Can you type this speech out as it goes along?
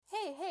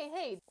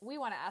hey, we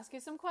want to ask you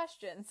some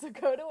questions. So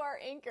go to our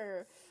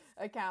Anchor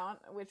account,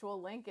 which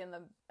we'll link in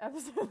the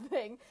episode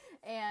thing,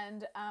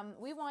 and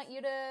we want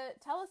you to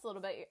tell us a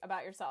little bit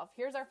about yourself.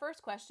 Here's our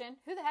first question.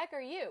 Who the heck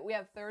are you? We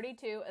have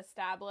 32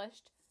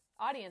 established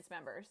audience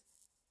members.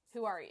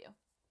 Who are you?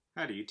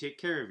 How do you take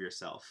care of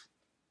yourself?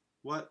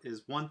 What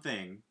is one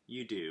thing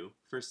you do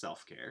for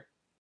self-care?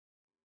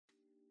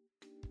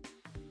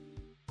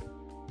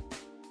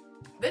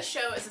 This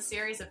show is a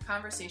series of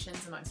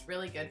conversations amongst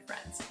really good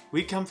friends.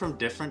 We come from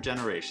different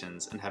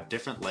generations and have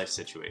different life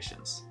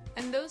situations.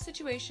 And those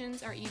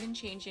situations are even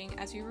changing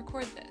as we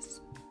record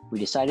this. We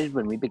decided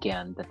when we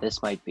began that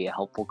this might be a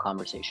helpful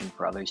conversation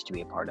for others to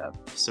be a part of.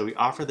 So we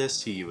offer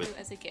this to you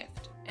as a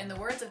gift. In the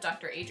words of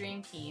Dr.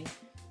 Adrienne Keene,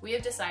 we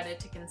have decided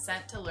to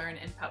consent to learn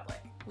in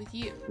public. With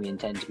you. We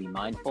intend to be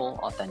mindful,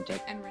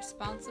 authentic, and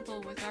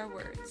responsible with our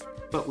words.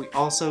 But we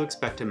also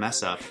expect to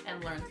mess up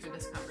and learn through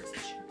this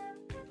conversation.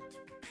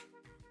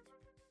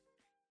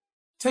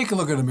 Take a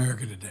look at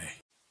America today.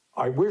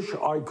 I wish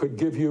I could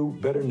give you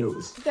better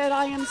news. That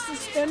I am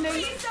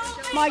suspending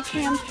my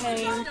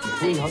campaign.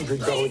 300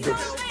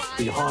 delegates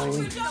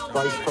behind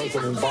Vice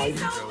President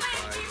Biden.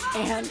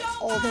 And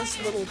all those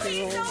little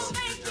girls,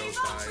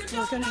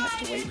 we're going to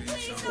have to wait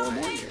 4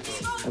 more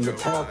years. And the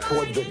path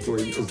toward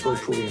victory is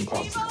virtually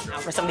impossible.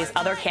 For some of these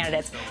other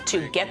candidates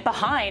to get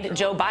behind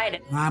Joe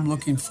Biden. I'm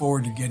looking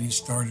forward to getting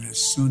started as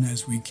soon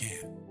as we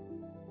can.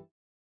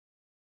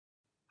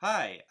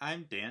 Hi,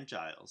 I'm Dan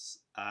Giles.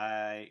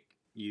 I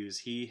use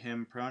he,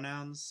 him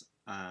pronouns.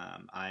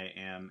 I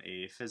am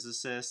a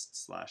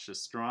physicist /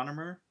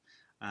 astronomer,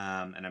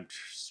 and I'm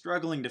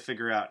struggling to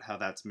figure out how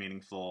that's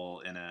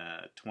meaningful in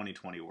a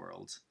 2020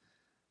 world.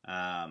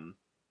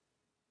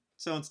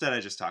 So instead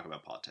I just talk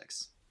about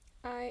politics.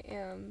 I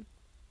am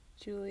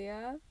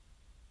Julia.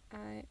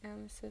 I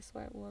am a cis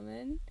white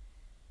woman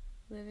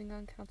living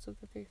on Council of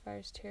the Three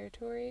Fires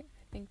territory.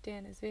 I think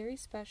Dan is very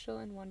special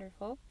and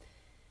wonderful.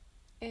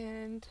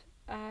 And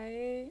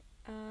I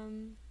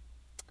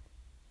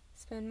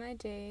spend my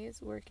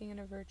days working in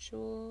a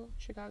virtual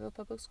Chicago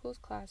Public Schools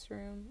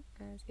classroom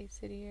as a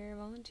city area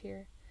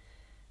volunteer.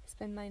 I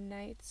spend my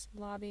nights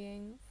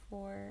lobbying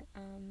for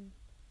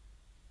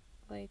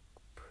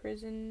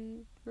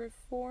prison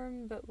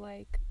reform, but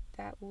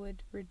that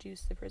would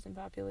reduce the prison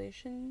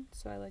population.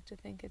 So I like to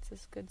think it's a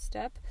good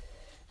step.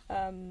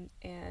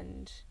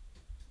 And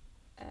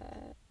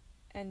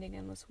ending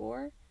endless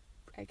war.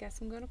 I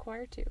guess I'm going to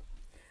choir too.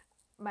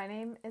 My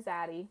name is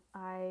Addie.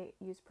 I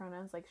use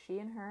pronouns like she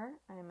and her.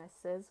 I am a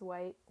cis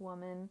white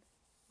woman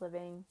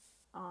living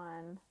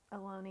on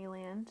Ohlone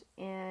land,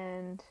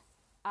 and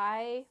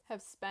I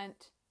have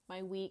spent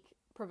my week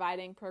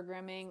providing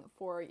programming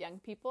for young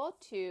people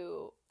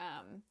to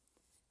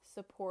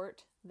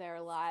support their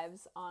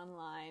lives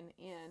online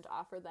and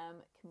offer them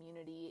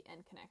community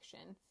and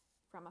connection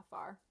from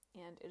afar.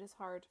 And it is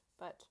hard,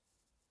 but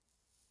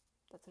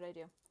that's what I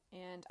do.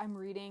 And I'm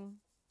reading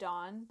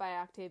Dawn by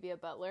Octavia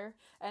Butler,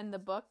 and the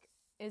book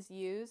is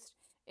used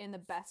in the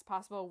best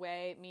possible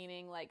way,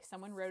 meaning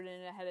someone wrote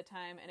it in ahead of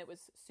time and it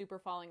was super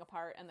falling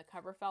apart and the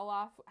cover fell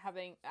off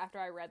after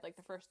I read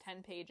the first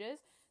 10 pages.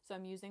 So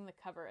I'm using the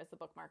cover as the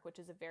bookmark, which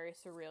is a very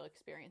surreal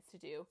experience to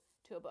do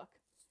to a book.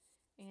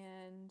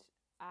 And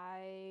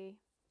I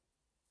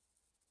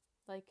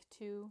like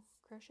to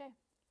crochet.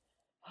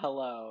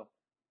 Hello,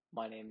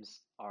 my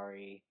name's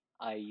Ari.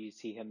 I use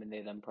he, him, and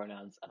they, them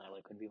pronouns, and I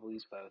like when people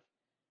use both.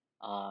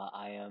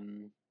 I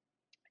am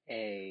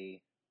a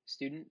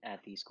student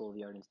at the School of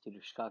the Art Institute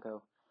of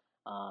Chicago.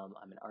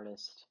 I'm an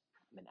artist.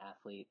 I'm an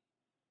athlete.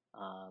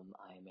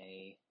 I'm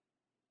a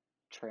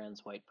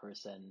trans white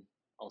person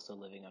also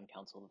living on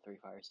Council of the Three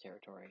Fires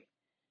territory.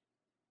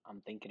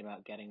 I'm thinking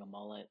about getting a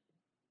mullet,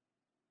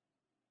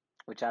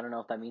 which I don't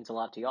know if that means a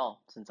lot to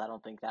y'all, since I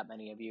don't think that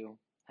many of you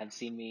have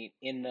seen me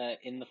in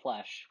the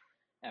flesh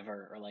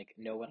ever, or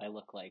know what I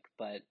look like,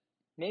 but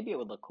maybe it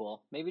would look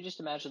cool. Maybe just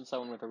imagine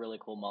someone with a really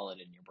cool mullet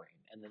in your brain,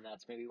 and then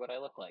that's maybe what I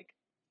look like.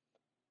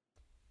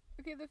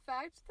 Okay, the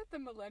fact that the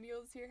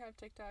millennials here have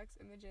TikToks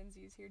and the Gen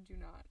Zs here do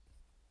not.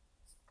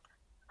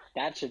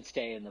 That should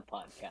stay in the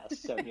podcast,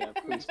 so yeah,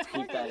 please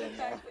keep that in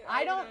there.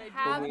 I don't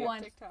have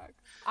one.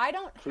 I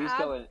don't Please have...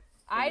 go in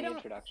the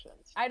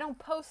introductions. I don't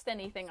post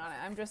anything on it.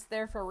 I'm just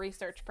there for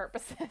research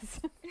purposes.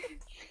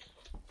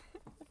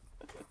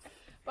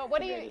 But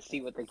what do you to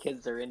see what the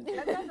kids are into?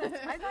 I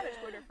thought it's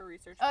Twitter for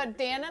research.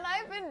 Dan and I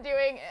have been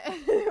doing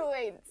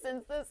wait,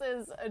 since this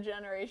is a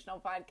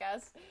generational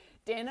podcast,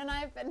 Dan and I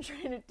have been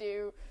trying to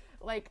do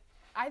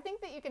I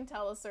think that you can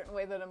tell a certain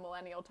way that a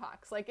millennial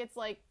talks. It's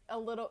a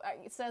little,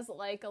 it says a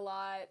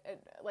lot,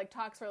 it,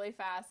 talks really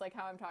fast,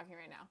 how I'm talking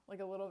right now,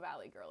 a little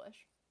Valley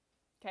Girlish.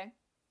 Okay?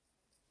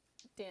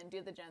 Dan,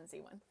 do the Gen Z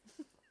one.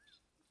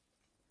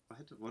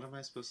 What am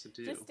I supposed to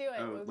do? Just do it.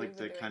 Oh,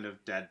 the kind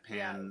of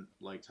deadpan,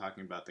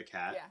 talking about the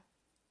cat? Yeah,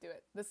 do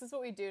it. This is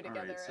what we do together.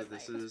 Alright, so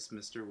this night. is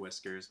Mr.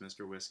 Whiskers.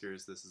 Mr.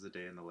 Whiskers, this is a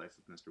day in the life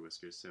of Mr.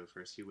 Whiskers. So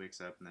first he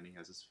wakes up, and then he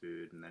has his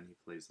food, and then he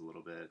plays a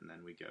little bit, and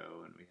then we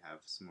go, and we have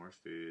some more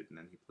food, and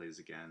then he plays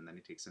again, and then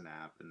he takes a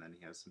nap, and then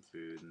he has some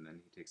food, and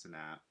then he takes a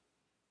nap.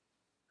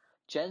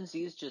 Gen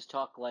Z's just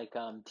talk like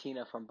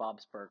Tina from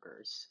Bob's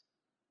Burgers.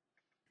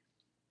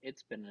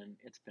 It's been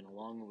a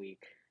long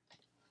week.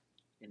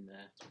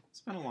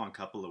 It's been a long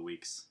couple of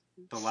weeks.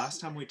 The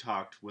last time we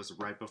talked was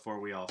right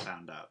before we all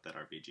found out that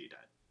RBG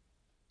died.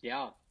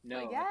 Yeah,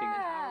 no, yeah. I think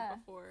An hour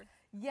before.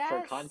 Yes.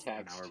 for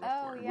context, An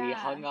hour before. Oh, yeah. we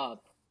hung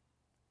up,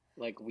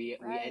 like we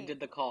Right. ended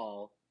the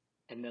call,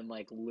 and then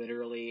like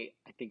literally,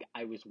 I think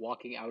I was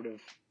walking out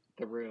of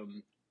the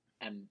room,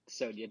 and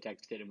Sonia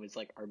texted and was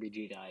like,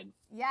 "RBG died."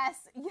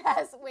 Yes.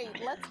 Wait,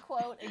 let's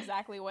quote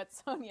exactly what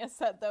Sonia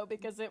said though,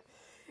 because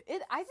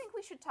I think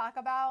we should talk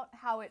about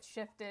how it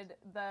shifted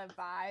the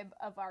vibe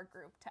of our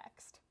group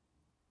text.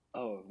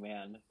 Oh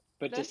man.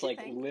 But Don't just you like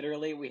think?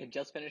 literally, we had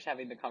just finished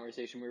having the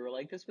conversation. We were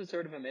like, this was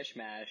sort of a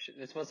mishmash.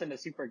 This wasn't a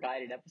super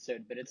guided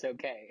episode, but it's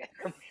okay.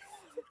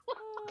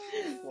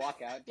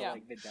 Walk out to Yeah.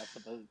 like the death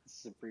of a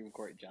Supreme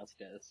Court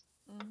justice.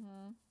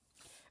 Mm-hmm.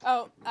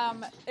 Oh,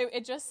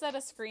 it just said a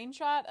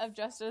screenshot of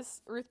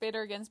Justice Ruth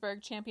Bader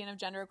Ginsburg, champion of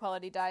gender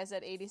equality, dies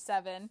at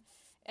 87,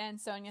 and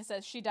Sonia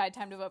says she died.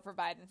 Time to vote for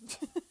Biden.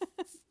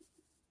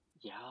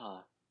 Yeah.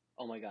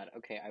 Oh my God.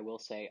 Okay, I will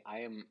say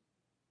I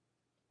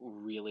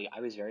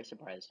was very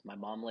surprised. My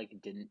mom like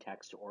didn't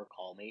text or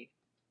call me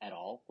at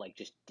all. Like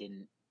just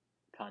didn't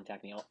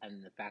contact me.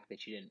 And the fact that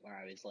she didn't, where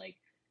I was like,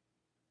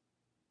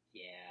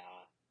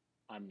 yeah,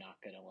 I'm not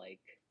gonna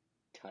like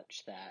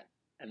touch that.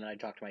 And then I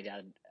talked to my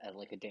dad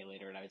like a day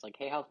later, and I was like,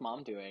 "Hey, how's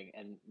mom doing?"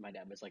 And my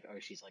dad was like, "Oh,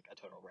 she's like a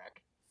total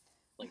wreck."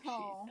 Like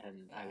Oh,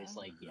 and I was yeah.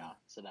 like, "Yeah."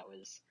 So that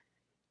was.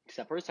 Because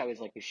at first I was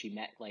like, "Is she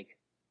mad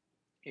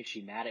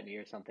at me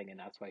or something?" And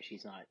that's why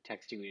she's not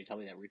texting me to tell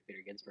me that Ruth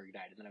Bader Ginsburg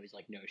died. And then I was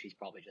like, "No, she's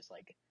probably just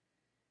like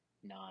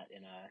not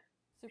in a.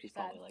 Super she's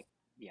sad. probably like,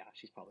 yeah,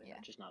 she's probably Yeah.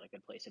 just not a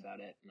good place about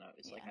it." And I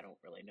was like, Yeah. "I don't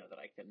really know that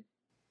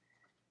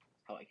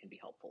how I can be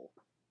helpful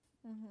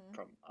Mm-hmm.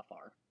 from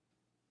afar."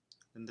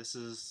 And this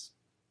is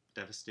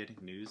devastating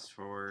news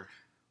for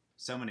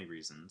so many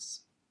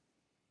reasons.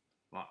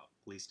 Well,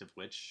 least of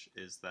which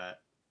is that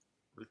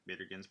Ruth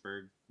Bader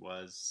Ginsburg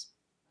was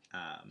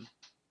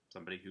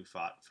somebody who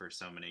fought for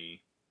so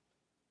many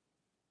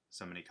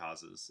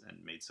causes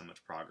and made so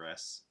much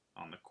progress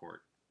on the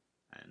court,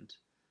 and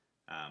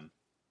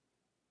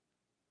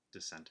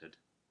dissented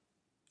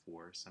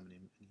for so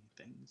many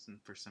things and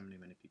for so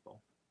many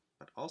people.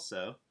 But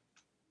also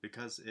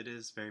because it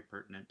is very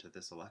pertinent to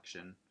this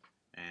election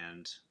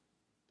and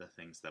the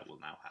things that will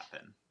now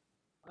happen.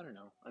 I don't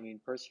know. I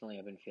mean, personally,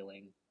 I've been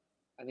feeling,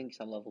 I think,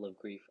 some level of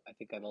grief. I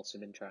think I've also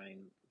been trying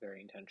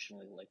very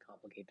intentionally to like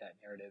complicate that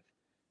narrative,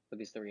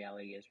 because the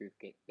reality is Ruth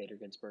Bader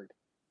Ginsburg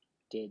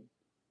did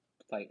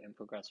fight and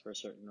progress for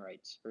certain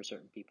rights for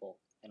certain people,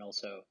 and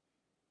also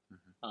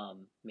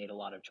made a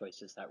lot of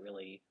choices that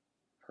really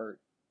hurt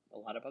a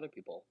lot of other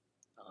people.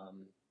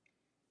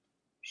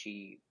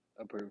 She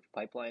approved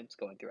pipelines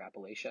going through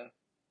Appalachia,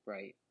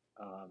 right?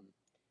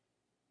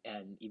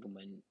 And even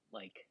when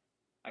like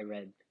I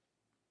read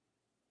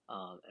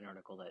an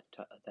article that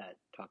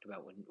talked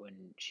about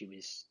when she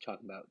was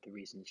talking about the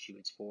reasons she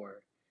was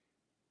for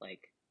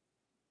like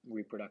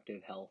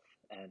reproductive health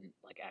and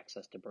like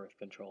access to birth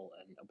control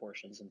and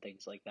abortions and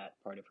things like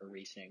that. Part of her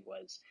reasoning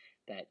was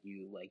that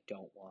you like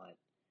don't want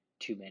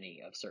too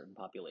many of certain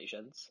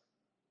populations,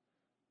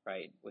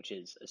 right? Which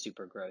is a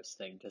super gross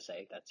thing to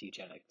say. That's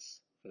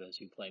eugenics for those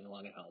of you playing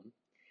along at home.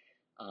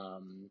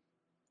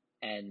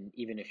 And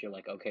even if you're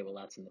like, okay, well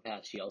that's in the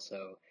past, she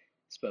also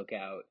spoke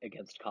out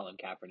against Colin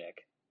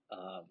Kaepernick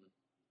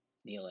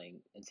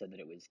kneeling and said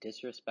that it was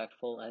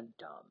disrespectful and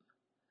dumb.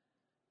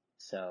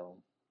 So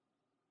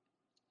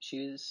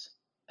she's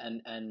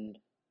and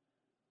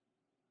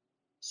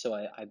so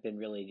I've been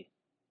really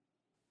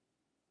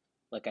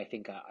like I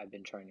think I've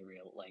been trying to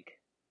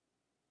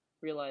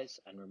realize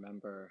and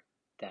remember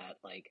that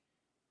like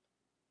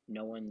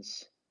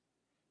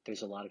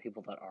there's a lot of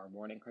people that are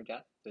mourning her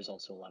death. There's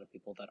also a lot of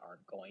people that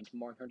aren't going to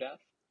mourn her death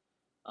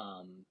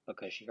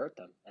because she hurt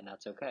them, and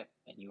that's okay.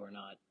 And you're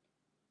not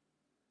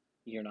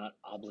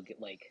obligated,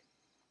 like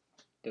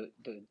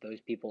those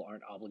people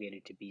aren't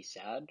obligated to be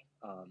sad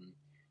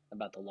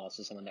about the loss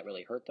of someone that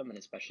really hurt them, and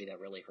especially that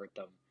really hurt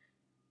them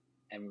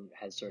and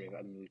has sort of,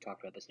 I mean, we've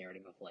talked about this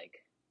narrative of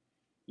like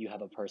you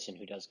have a person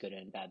who does good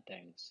and bad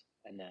things,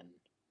 and then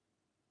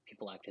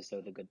people act as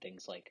though the good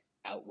things like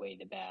outweigh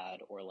the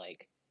bad or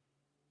like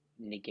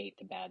negate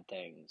the bad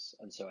things.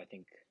 And so I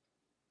think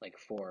like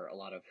for a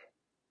lot of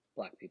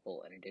Black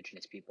people and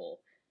Indigenous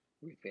people,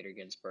 Ruth Bader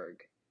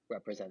Ginsburg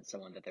represents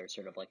someone that they're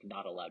sort of like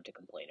not allowed to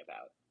complain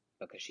about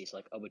because she's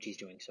like, oh, but she's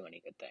doing so many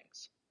good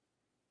things.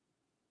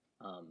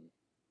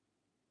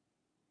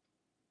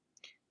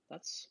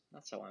 That's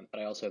how but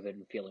I also have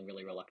been feeling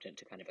really reluctant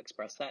to kind of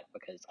express that,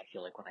 because I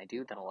feel like when I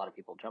do, then a lot of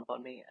people jump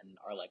on me and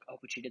are like, oh,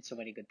 but she did so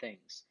many good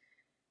things.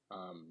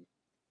 Or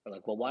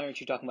like, well, why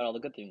aren't you talking about all the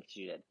good things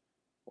she did?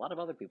 A lot of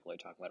other people are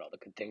talking about all the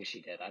good things she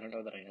did. I don't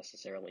know that I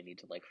necessarily need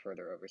to like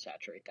further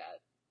oversaturate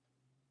that,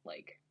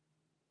 like,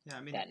 yeah,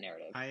 I mean, that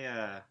narrative.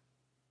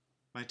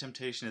 My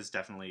temptation is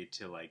definitely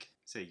to like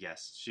say,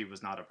 yes, she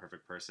was not a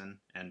perfect person,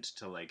 and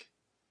to like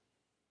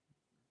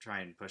try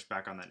and push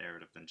back on that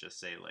narrative and just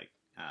say, like,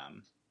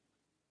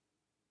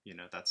 you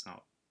know, that's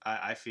not,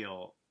 I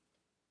feel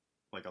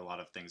like a lot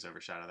of things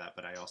overshadow that,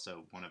 but I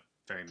also want to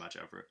very much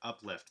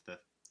uplift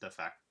the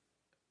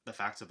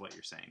facts of what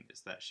you're saying,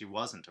 is that she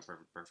wasn't a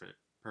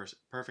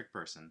perfect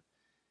person,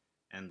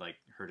 and like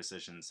her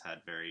decisions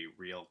had very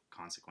real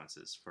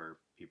consequences for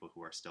people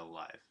who are still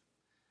alive.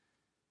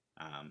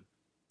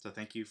 So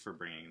thank you for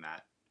bringing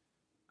that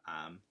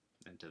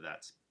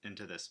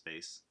into this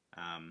space.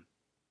 I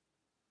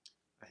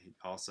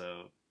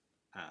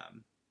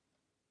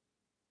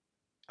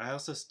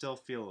also still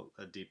feel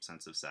a deep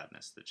sense of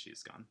sadness that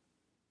she's gone.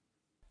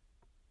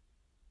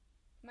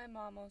 My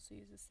mom also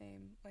used the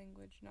same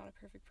language, not a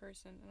perfect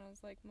person, and I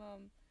was like,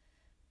 Mom,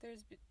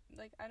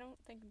 I don't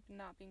think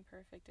not being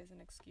perfect is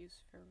an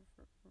excuse for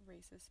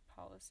racist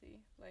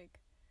policy. Like,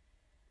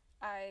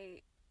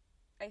 I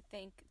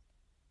think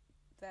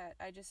that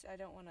I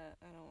don't want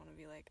to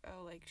be like,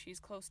 oh, like, she's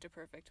close to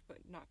perfect, but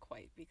not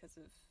quite because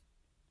of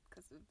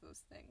those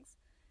things.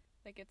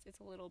 Like, it's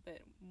a little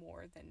bit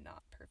more than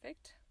not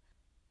perfect.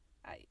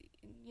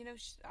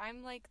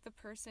 I'm like the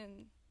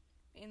person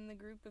in the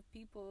group of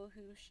people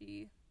who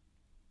she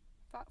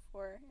fought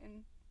for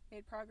and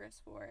made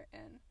progress for,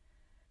 and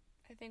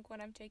I think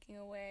what I'm taking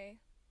away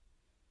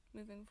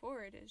moving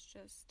forward is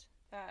just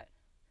that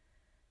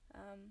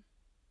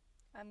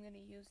I'm going to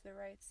use the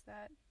rights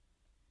that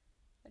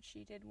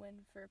she did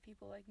win for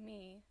people like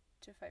me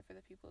to fight for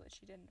the people that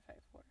she didn't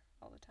fight for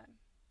all the time,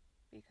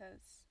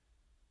 because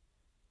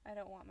I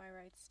don't want my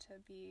rights to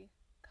be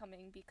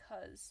coming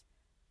because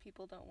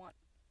people don't want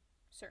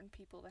certain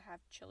people to have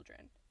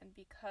children, and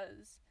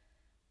because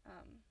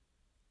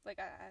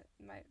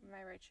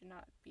my rights should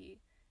not be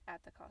at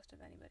the cost of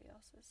anybody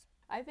else's.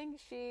 I think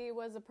she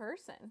was a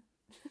person.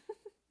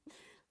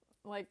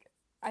 Like,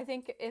 I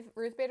think if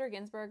Ruth Bader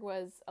Ginsburg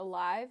was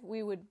alive,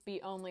 we would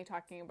be only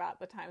talking about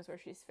the times where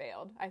she's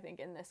failed, I think,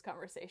 in this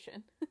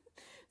conversation.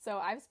 So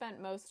I've spent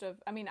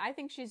I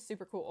think she's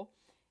super cool.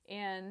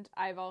 And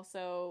I've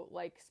also,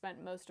 like,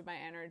 spent most of my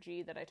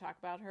energy that I talk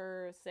about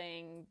her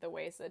saying the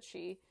ways that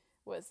she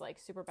was, like,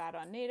 super bad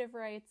on Native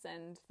rights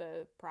and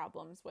the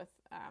problems with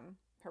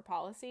her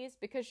policies,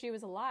 because she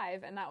was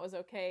alive, and that was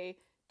okay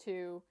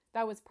to,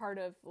 that was part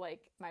of,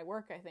 like, my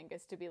work, I think,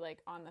 is to be,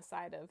 like, on the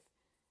side of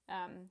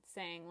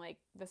saying, like,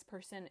 this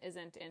person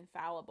isn't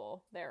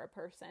infallible, they're a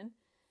person.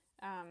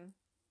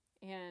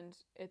 And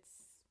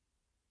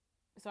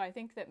so I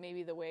think that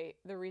maybe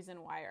the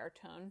reason why our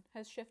tone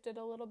has shifted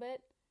a little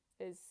bit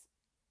is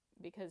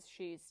because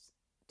she's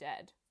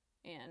dead.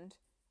 And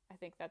I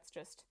think that's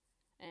just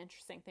an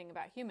interesting thing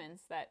about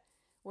humans, that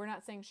we're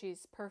not saying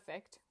she's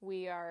perfect.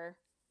 We are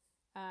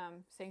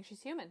saying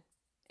she's human.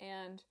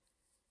 And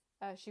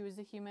she was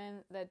a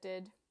human that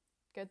did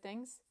good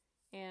things,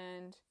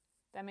 and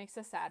that makes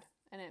us sad.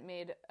 And it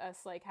made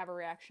us, like, have a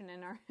reaction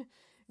in our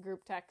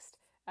group text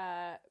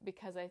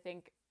because I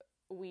think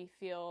we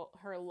feel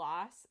her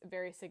loss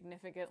very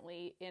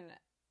significantly in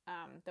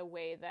the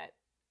way that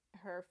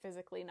her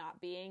physically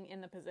not being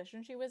in the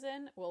position she was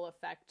in will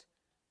affect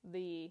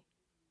the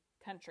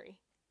country,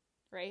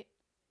 right?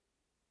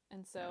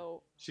 And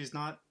so she's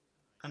not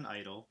an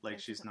idol, like,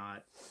 she's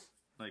not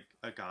like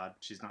a god,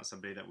 she's not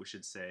somebody that we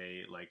should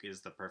say, like, is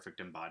the perfect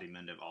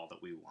embodiment of all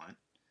that we want,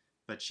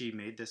 but she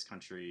made this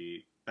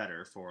country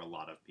better for a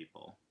lot of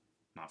people.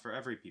 Not for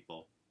every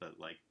people, but,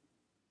 like,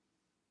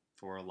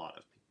 for a lot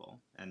of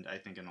people, and I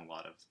think in a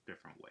lot of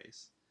different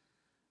ways.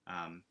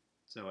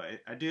 So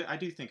I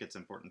do think it's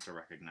important to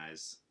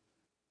recognize,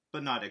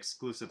 but not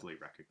exclusively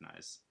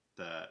recognize,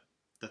 the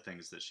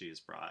things that she has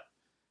brought,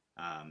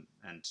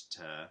 and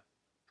to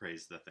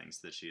praise the things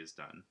that she has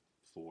done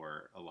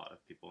for a lot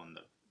of people and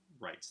the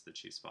rights that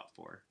she's fought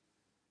for.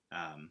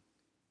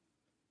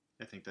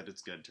 I think that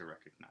it's good to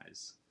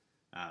recognize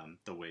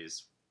the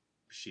ways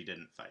she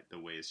didn't fight, the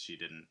ways she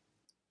didn't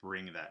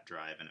bring that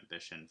drive and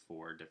ambition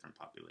for different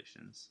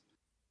populations.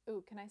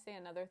 Ooh, can I say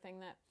another thing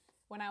that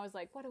when I was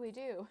like, what do we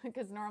do?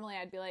 Because normally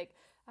I'd be like,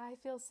 I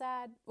feel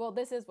sad. Well,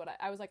 this is what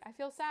I was like, I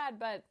feel sad,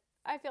 but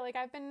I feel like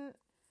I've been,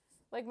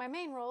 like, my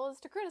main role is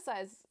to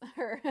criticize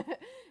her.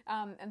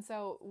 And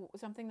so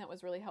something that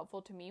was really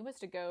helpful to me was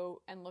to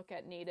go and look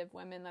at Native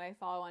women that I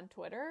follow on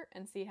Twitter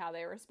and see how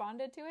they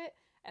responded to it.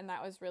 And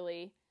that was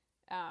really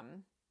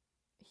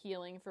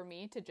healing for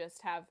me, to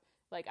just have,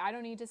 like, I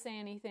don't need to say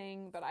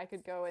anything, but I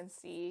could go and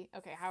see,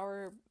 okay, how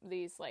are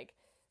these, like,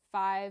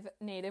 5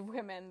 Native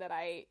women that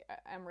I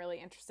am really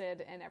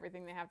interested in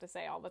everything they have to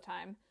say all the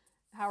time,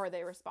 how are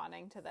they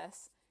responding to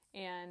this?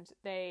 And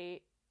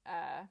they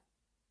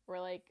were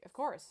like, of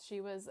course, she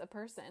was a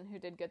person who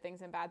did good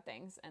things and bad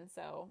things, and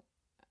so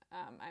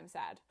I'm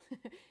sad.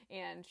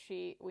 And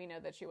we know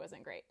that she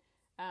wasn't great.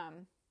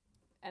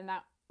 And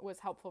that was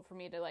helpful for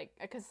me to, like,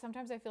 because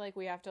sometimes I feel like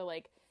we have to,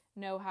 like,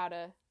 know how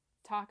to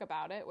talk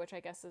about it, which I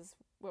guess is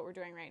what we're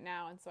doing right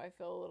now, and so I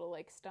feel a little,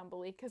 like,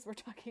 stumbly because we're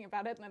talking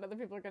about it and then other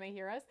people are going to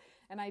hear us,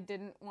 and I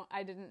didn't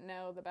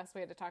know the best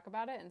way to talk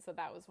about it, and so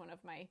that was one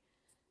of my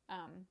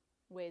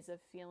ways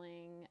of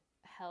feeling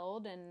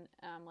held and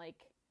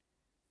like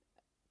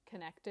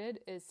connected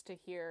is to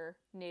hear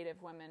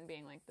Native women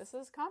being like, this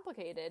is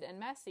complicated and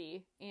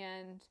messy,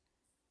 and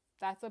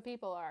that's what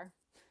people are.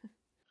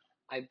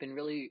 I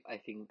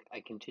think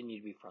I continue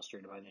to be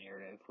frustrated by the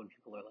narrative when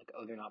people are like,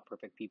 oh, they're not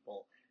perfect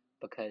people,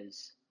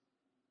 because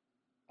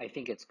I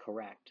think it's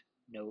correct.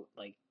 No,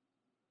 like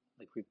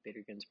Ruth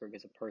Bader Ginsburg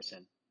is a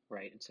person,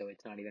 right? And so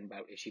it's not even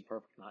about, is she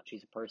perfect or not?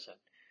 She's a person.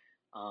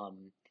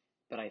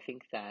 But I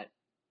think that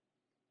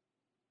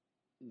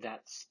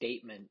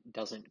statement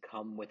doesn't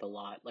come with a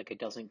lot, like it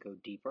doesn't go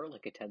deeper,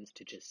 like it tends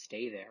to just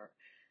stay there.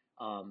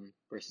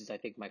 Versus I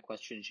think my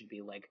question should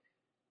be like,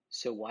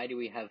 so why do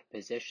we have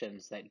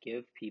positions that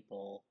give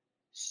people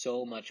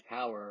so much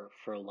power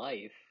for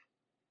life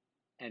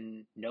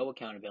and no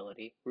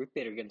accountability? Ruth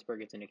Bader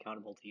Ginsburg isn't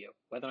accountable to you.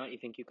 Whether or not you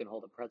think you can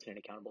hold a president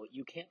accountable,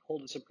 you can't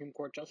hold a Supreme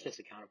Court justice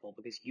accountable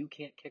because you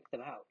can't kick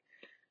them out.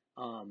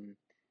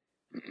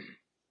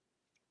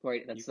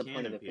 Right, that's the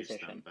point of the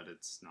position. Them, but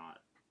it's not.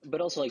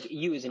 But also, like,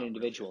 you as an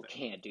individual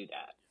can't do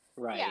that,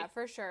 right? Yeah,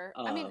 for sure.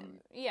 I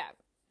mean, yeah.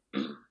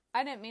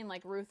 I didn't mean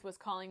like Ruth was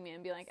calling me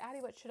and be like, Addie,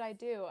 what should I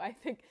do? I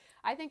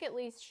think at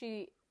least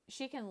she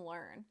can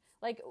learn.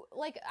 Like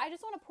I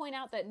just want to point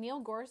out that Neil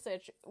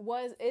Gorsuch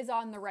is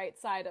on the right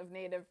side of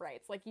Native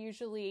rights. Like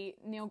usually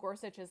Neil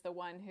Gorsuch is the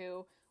one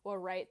who will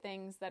write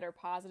things that are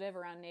positive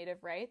around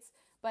Native rights.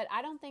 But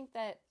I don't think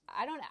that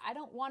I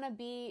don't want to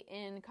be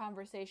in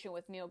conversation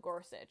with Neil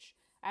Gorsuch.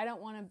 I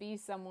don't want to be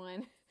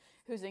someone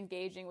who's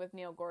engaging with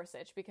Neil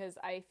Gorsuch because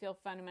I feel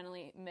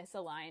fundamentally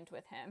misaligned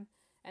with him.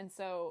 And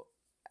so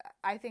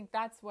I think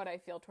that's what I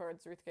feel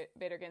towards Ruth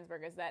Bader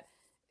Ginsburg, is that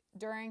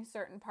during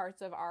certain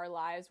parts of our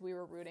lives, we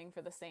were rooting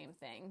for the same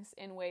things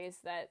in ways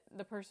that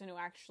the person who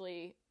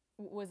actually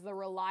was the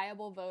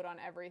reliable vote on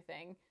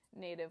everything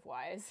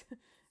Native-wise,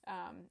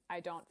 I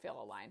don't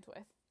feel aligned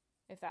with,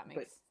 if that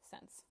makes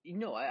sense.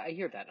 No, I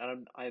hear that.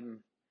 I'm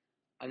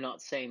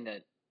not saying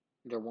that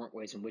there weren't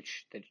ways in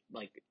which that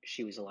like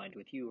she was aligned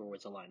with you or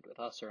was aligned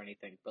with us or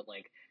anything, but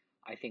like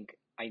I think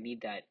I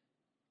need that.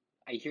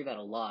 I hear that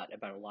a lot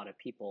about a lot of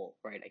people,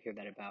 right? I hear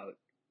that about,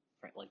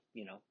 like,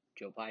 you know,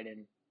 Joe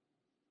Biden,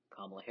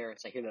 Kamala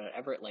Harris. I hear that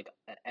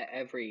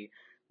every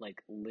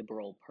like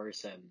liberal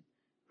person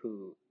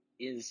who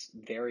is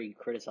very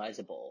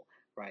criticizable,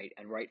 right,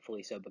 and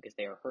rightfully so because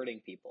they are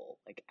hurting people,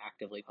 like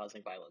actively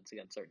causing violence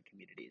against certain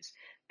communities.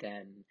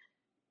 Then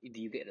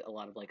you get a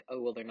lot of like, oh,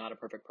 well, they're not a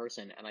perfect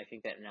person. And I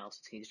think that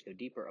analysis needs to go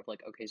deeper of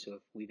like, okay, so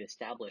if we've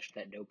established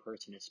that no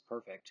person is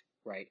perfect,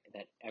 right,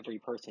 that every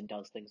person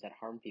does things that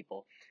harm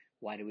people,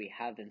 why do we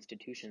have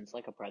institutions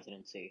like a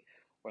presidency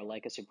or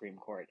like a Supreme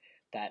Court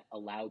that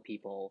allow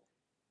people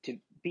to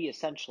be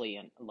essentially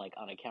like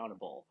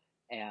unaccountable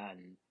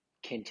and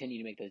continue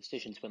to make those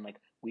decisions when like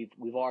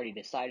we've already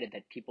decided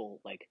that people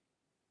like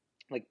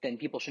then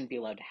people shouldn't be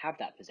allowed to have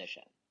that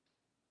position.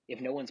 If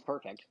no one's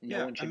perfect,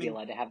 no one should be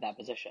allowed to have that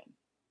position.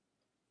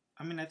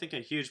 I mean, I think a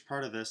huge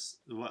part of this,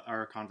 what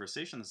our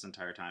conversation this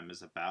entire time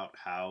is about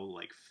how,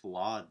 like,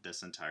 flawed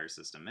this entire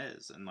system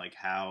is, and, like,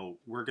 how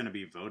we're going to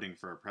be voting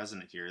for a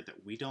president here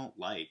that we don't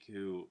like,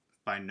 who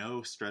by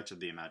no stretch of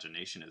the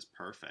imagination is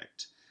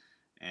perfect,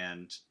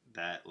 and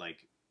that,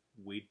 like,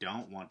 we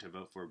don't want to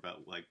vote for,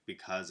 but, like,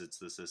 because it's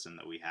the system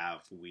that we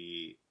have,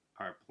 we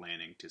are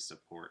planning to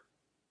support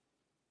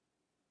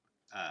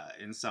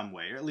in some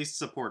way, or at least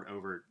support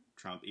over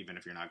Trump, even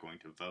if you're not going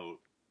to vote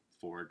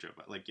for Joe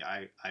Biden. Like,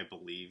 I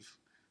believe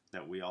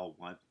that we all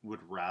would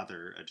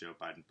rather a Joe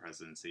Biden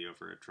presidency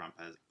over a Trump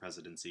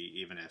presidency,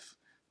 even if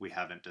we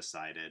haven't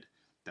decided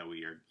that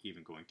we are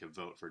even going to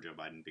vote for Joe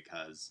Biden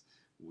because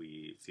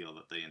we feel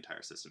that the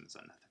entire system is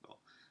unethical.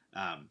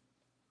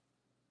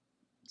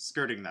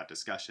 Skirting that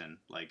discussion,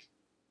 like,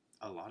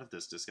 a lot of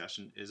this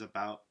discussion is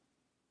about,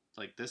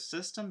 like, this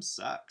system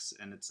sucks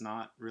and it's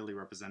not really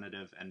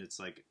representative, and it's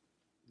like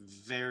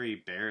very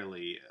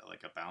barely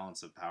like a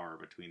balance of power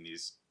between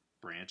these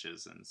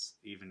branches, and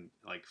even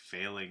like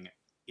failing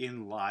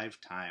in live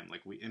time,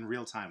 like in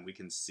real time we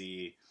can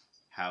see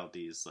how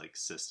these like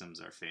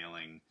systems are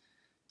failing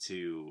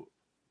to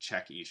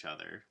check each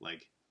other.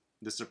 Like,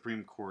 the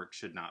Supreme Court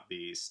should not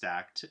be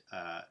stacked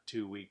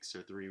 2 weeks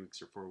or 3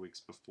 weeks or 4 weeks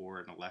before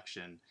an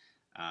election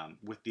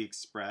with the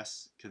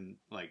express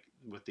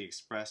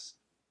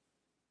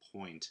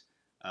point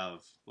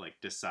of like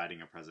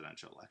deciding a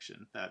presidential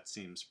election. That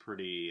seems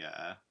pretty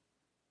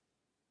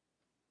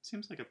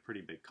seems like a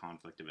pretty big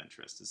conflict of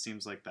interest. It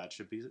seems like that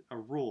should be a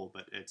rule,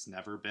 but it's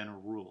never been a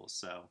rule.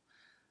 So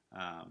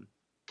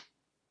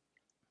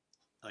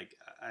like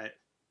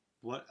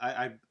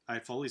I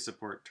fully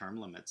support term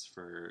limits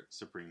for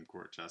Supreme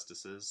Court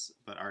justices,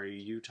 but are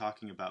you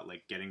talking about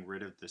like getting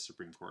rid of the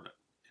Supreme Court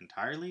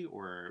entirely,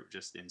 or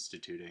just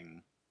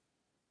instituting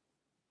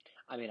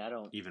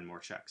even more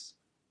checks?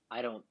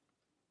 I don't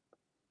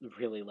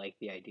really like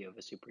the idea of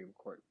a Supreme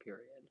Court,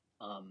 period.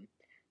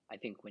 I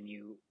think when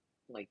you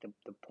like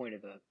the point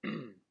of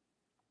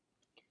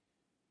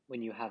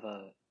when you have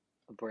a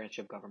branch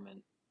of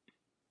government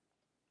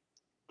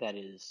that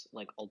is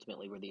like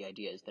ultimately where the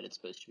idea is that it's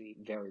supposed to be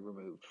very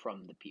removed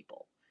from the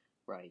people,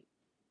 right?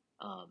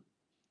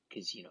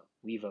 Because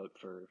we vote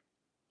for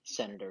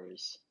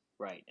senators,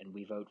 right, and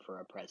we vote for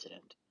a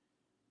president,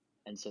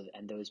 and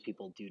those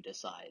people do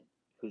decide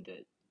who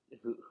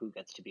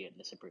gets to be in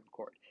the Supreme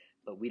Court,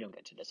 but we don't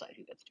get to decide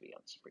who gets to be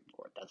on the Supreme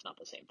Court. That's not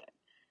the same thing.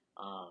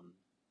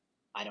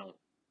 I don't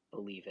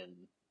believe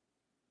in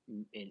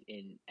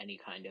any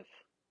kind of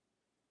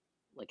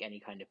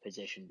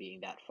position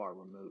being that far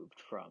removed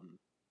from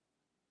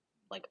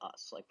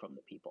us, from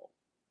the people.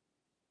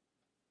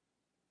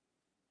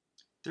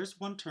 There's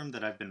one term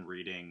that I've been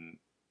reading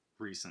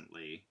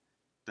recently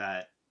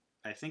that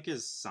I think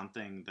is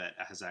something that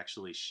has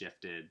actually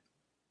shifted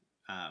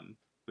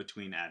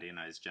between Addie and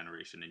I's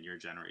generation and your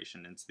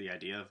generation. It's the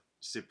idea of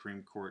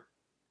Supreme Court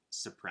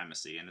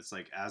supremacy, and it's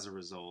as a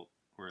result,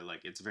 or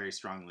it's very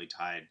strongly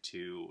tied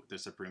to the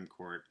Supreme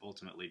Court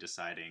ultimately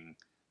deciding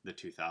the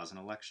 2000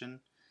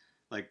 election.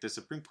 The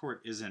Supreme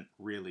Court isn't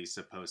really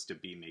supposed to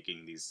be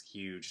making these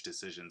huge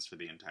decisions for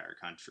the entire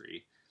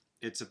country.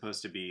 It's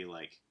supposed to be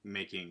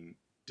making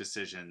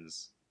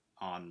decisions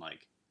on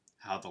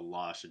how the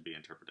law should be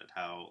interpreted,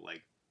 how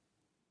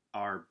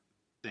our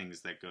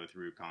things that go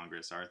through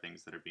Congress are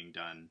things that are being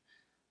done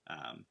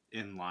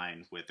in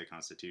line with the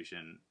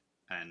Constitution.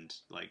 And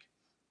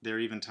there are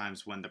even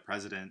times when the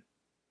president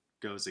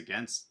goes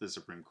against the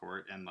Supreme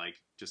Court and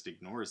just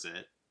ignores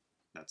it.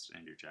 That's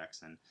Andrew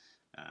Jackson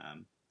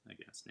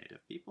against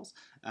Native peoples.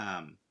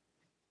 And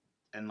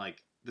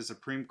the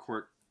Supreme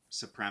Court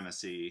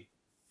supremacy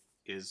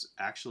is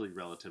actually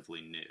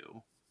relatively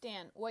new.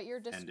 Dan, what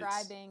you're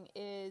describing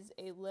is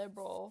a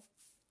liberal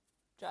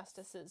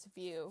justice's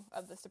view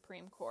of the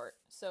Supreme Court.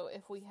 So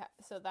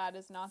so that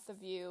is not the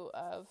view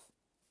of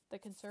the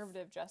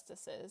conservative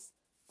justices.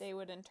 They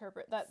would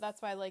interpret that.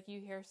 That's why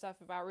you hear stuff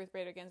about Ruth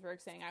Bader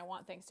Ginsburg saying, "I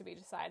want things to be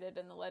decided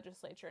in the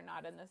legislature,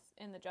 not in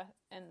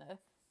the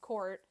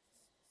court.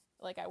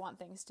 I want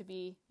things to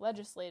be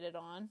legislated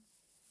on."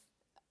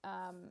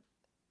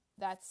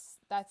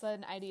 That's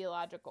an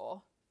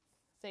ideological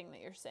thing that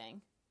you're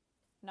saying,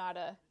 not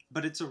a.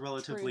 But it's a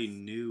relatively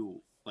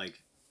new,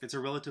 it's a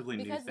relatively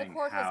new thing. Because the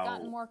court has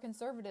gotten more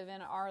conservative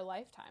in our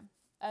lifetime.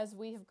 As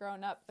we have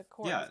grown up, the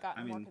court has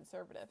gotten more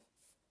conservative.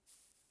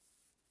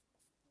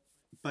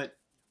 But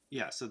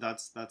yeah, so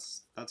that's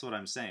what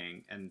I'm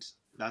saying, and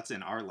that's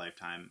in our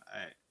lifetime.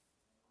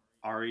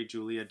 Ari,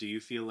 Julia, do you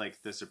feel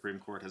like the Supreme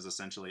Court has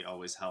essentially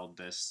always held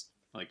this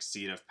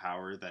seat of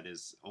power that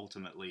is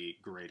ultimately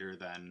greater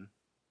than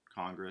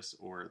Congress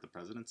or the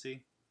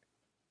presidency?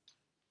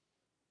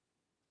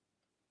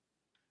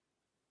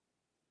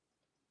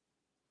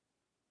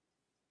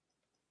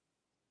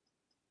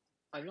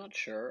 I'm not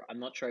sure. I'm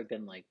not sure I've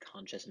been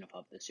conscious enough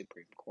of the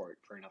Supreme Court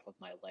for enough of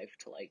my life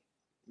to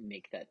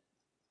make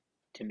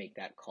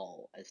that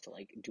call as to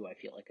do I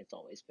feel like it's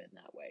always been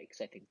that way?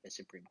 Because I think the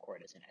Supreme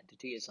Court as an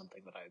entity is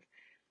something that I've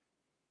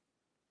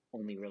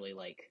only really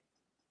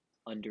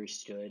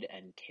understood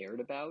and cared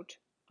about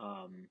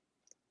for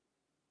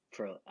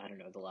I don't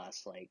know the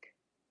last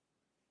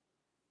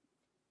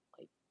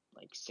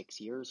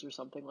 6 years or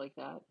something like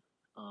that.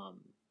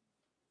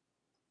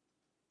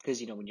 Because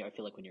I feel when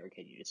you're a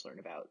kid, you just learn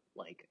about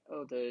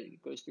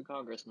it goes through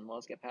Congress and the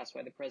laws get passed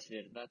by the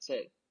president and that's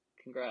it.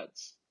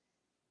 Congrats.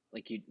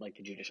 The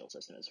judicial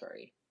system is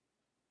very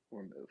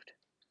removed.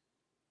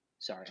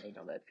 Sorry, I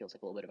know that feels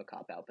like a little bit of a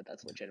cop out, but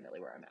that's legitimately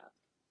where I'm at.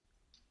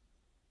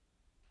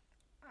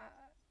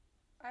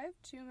 I have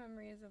two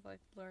memories of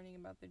learning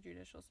about the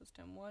judicial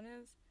system. One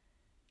is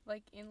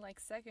in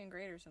second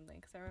grade or something,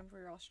 because I remember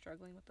we were all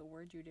struggling with the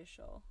word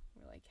judicial.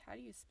 We're how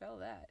do you spell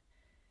that?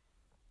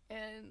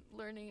 And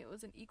learning it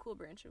was an equal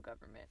branch of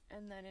government.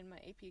 And then in my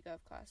AP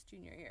Gov class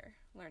junior year,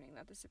 learning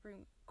that the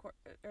Supreme Court,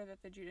 or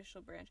that the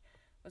judicial branch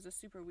was a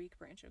super weak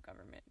branch of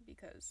government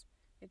because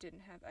it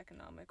didn't have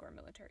economic or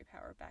military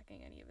power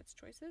backing any of its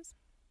choices.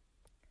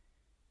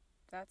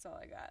 That's all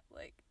I got.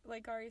 Like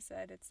Ari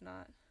said, it's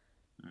not...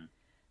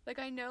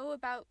 I know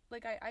about...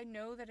 I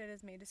know that it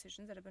has made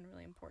decisions that have been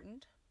really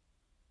important,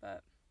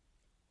 but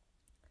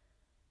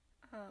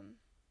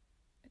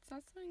it's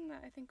not something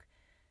that I think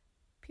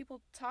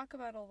people talk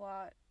about a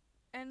lot.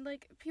 And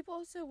people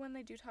also, when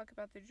they do talk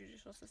about the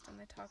judicial system,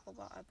 they talk a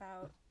lot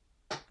about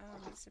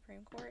the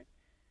Supreme Court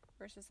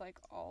versus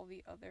all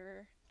the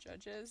other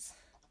judges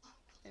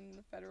in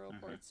the federal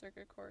court,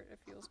 circuit court,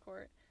 appeals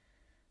court,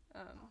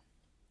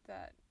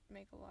 that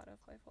make a lot of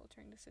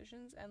life-altering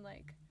decisions. And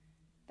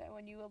that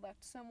when you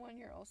elect someone,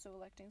 you're also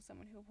electing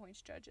someone who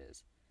appoints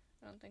judges.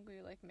 I don't think we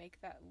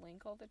make that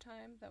link all the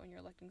time, that when you're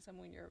electing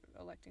someone, you're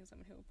electing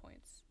someone who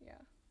appoints.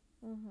 Yeah.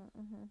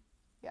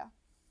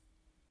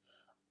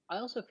 I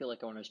also feel I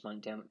want to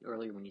respond down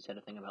earlier when you said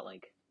a thing about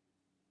I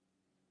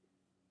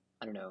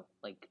don't know,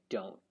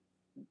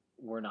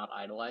 we're not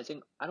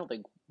idolizing. I don't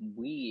think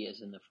we, as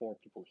in the four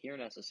people here,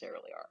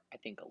 necessarily are. I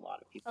think a lot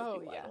of people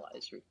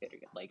idolize Ruth Bader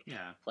Ginsburg.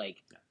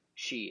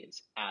 She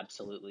is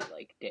absolutely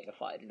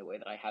deified in a way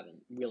that I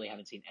haven't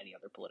seen any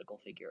other political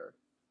figure,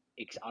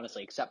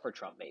 honestly, except for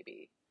Trump,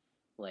 maybe.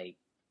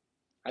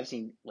 I've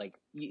seen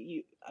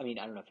you. I mean,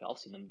 I don't know if y'all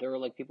seen them. There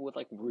are people with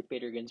Ruth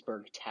Bader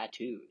Ginsburg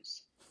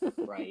tattoos,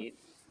 right?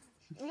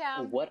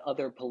 Yeah. What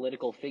other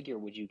political figure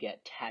would you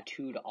get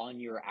tattooed on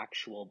your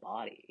actual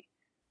body,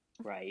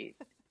 right?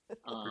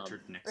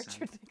 Richard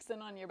Nixon. Richard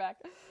Nixon on your back.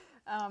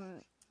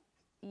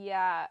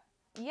 Yeah.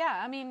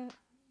 I mean,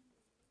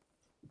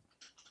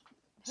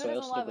 who So I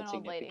doesn't also think love an what's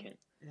old lady? significant,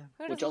 Yeah.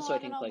 Who which doesn't also I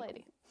love think an old like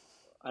lady?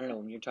 I don't know,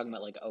 when you're talking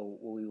about like, oh,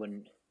 well, we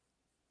wouldn't,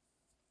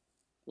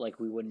 like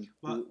we wouldn't,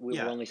 Well, we're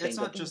yeah, only saying it's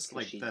good not things just 'cause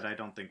like she's that. I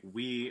don't think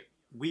we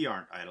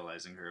aren't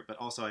idolizing her, but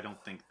also I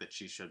don't think that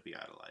she should be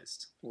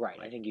idolized. right.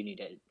 Like, I think you need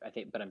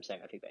to. But I'm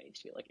saying I think that needs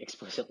to be like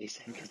explicitly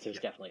said because there's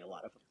definitely a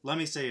lot of them. let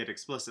me say it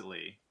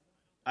explicitly.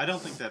 I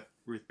don't think that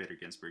Ruth Bader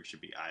Ginsburg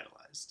should be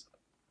idolized.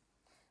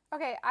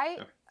 Okay,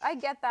 I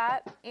get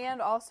that, and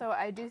also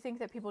I do think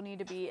that people need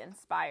to be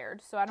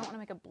inspired. So I don't want to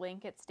make a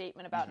blanket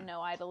statement about no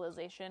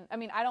idolization. I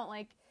mean,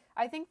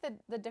 I think that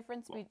the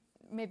difference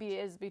maybe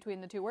is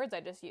between the two words I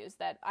just used.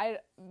 That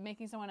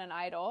making someone an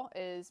idol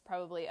is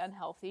probably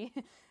unhealthy,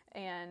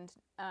 and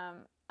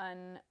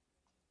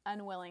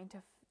unwilling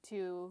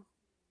to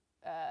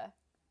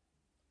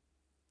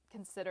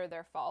consider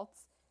their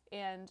faults.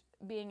 And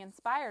being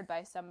inspired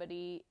by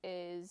somebody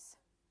is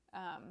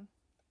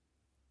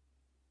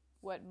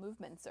what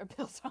movements are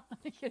built on,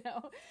 you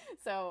know?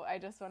 So I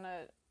just want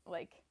to,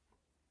 like,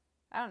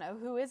 I don't know,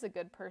 who is a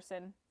good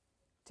person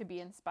to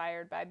be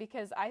inspired by?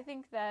 Because I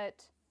think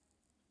that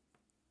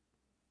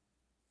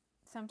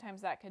sometimes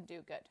that could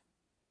do good.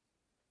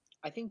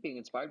 I think being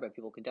inspired by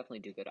people can definitely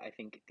do good. I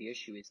think the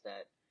issue is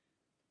that,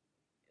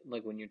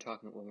 like, when we're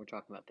talking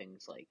about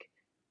things like,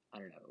 I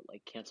don't know,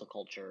 like cancel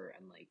culture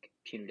and like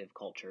punitive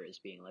culture as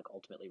being like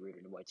ultimately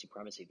rooted in white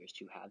supremacy, there's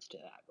two halves to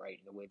that, right?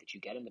 In the way that you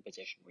get in the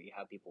position where you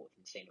have people with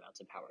insane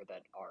amounts of power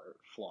that are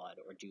flawed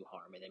or do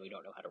harm, and then we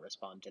don't know how to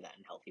respond to that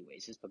in healthy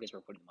ways, is because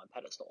we're putting them on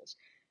pedestals,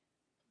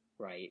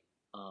 right?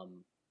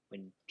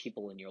 When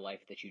people in your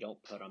life that you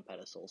don't put on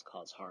pedestals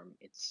cause harm,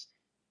 it's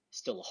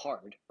still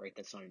hard, right?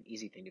 That's not an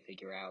easy thing to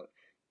figure out,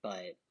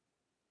 but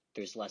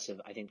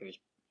I think there's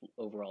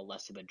overall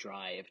less of a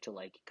drive to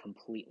like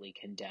completely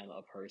condemn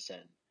a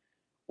person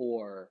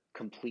or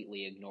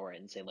completely ignore it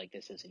and say, like,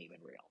 this isn't even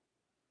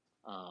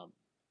real.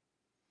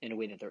 In a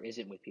way that there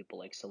isn't with people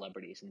like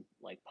celebrities and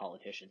like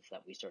politicians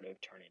that we sort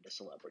of turn into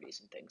celebrities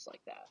and things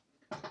like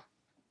that.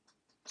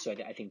 So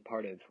I think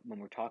part of when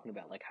we're talking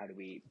about like how do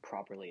we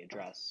properly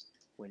address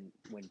when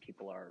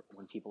people are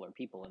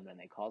people and then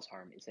they cause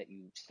harm is that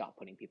you stop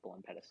putting people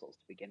on pedestals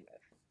to begin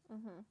with.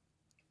 Mm-hmm.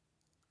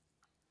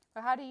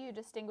 But how do you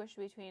distinguish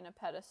between a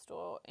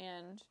pedestal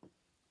and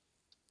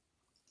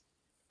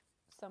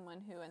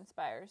someone who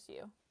inspires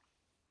you?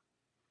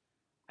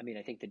 I mean,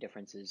 I think the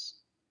difference is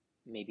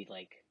maybe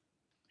like,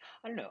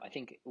 I don't know. I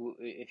think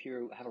if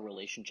you have a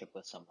relationship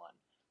with someone,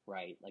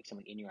 right, like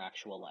someone in your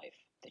actual life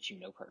that you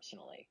know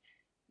personally,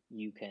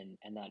 you can,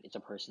 and that it's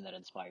a person that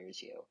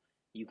inspires you,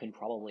 you can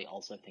probably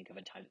also think of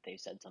a time that they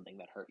said something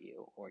that hurt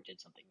you or did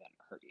something that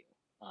hurt you,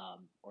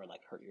 or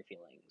like hurt your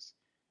feelings.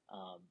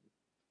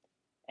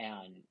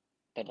 And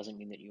that doesn't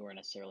mean that you are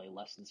necessarily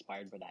less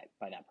inspired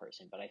by that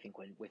person. But I think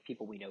with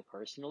people we know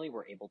personally,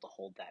 we're able to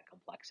hold that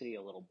complexity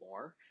a little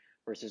more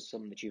versus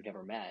someone that you've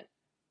never met,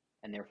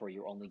 and therefore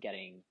you're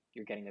getting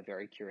a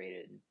very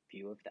curated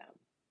view of them.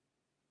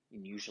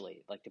 And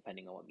usually, like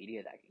depending on what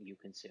media that you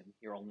consume,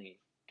 you're only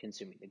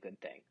consuming the good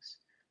things,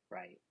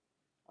 right?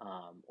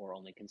 Or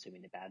only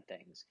consuming the bad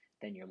things.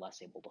 Then you're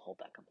less able to hold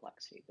that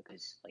complexity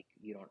because like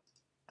you don't.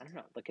 I don't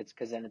know, like it's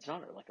because then it's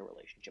not like a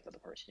relationship with a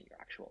person in your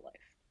actual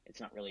life. It's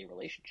not really a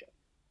relationship.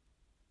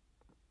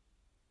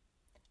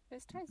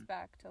 This ties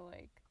back to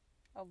like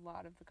a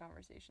lot of the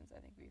conversations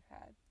I think we've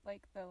had,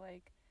 like the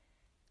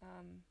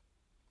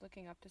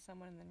looking up to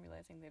someone and then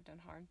realizing they've done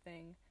harm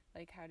thing.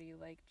 Like how do you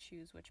like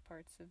choose which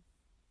parts of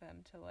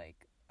them to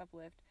like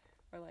uplift,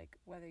 or like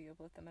whether you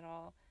uplift them at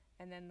all?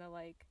 And then the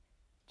like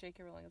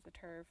J.K. Rowling as a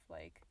TERF,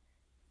 like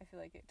I feel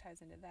like it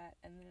ties into that,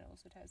 and then it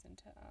also ties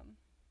into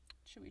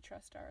should we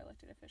trust our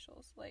elected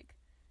officials? Like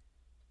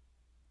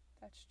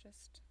that's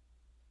just.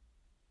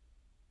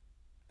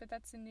 But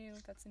that's a new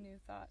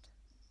thought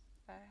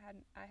I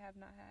have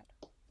not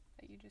had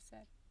that you just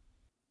said.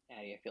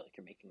 Addie, I feel like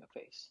you're making a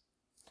face.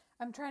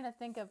 I'm trying to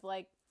think of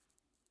like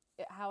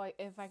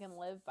if I can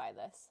live by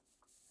this.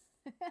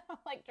 I'm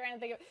like trying to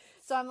think of.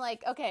 So I'm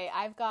like, okay,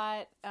 I've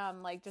got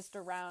like just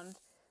around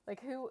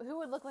like who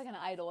would look like an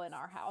idol in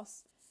our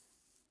house?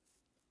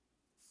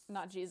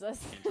 Not Jesus.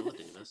 Angela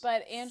Davis.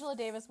 But Angela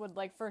Davis would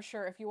like for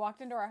sure. If you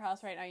walked into our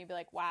house right now, you'd be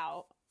like,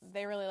 wow.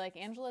 They really like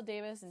Angela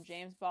Davis and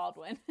James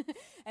Baldwin.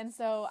 And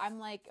so I'm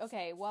like,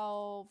 okay,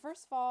 well,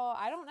 first of all,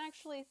 I don't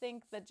actually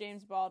think that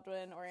James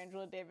Baldwin or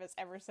Angela Davis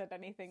ever said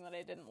anything that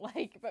I didn't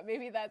like, but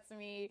maybe that's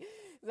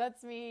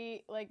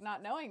me like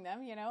not knowing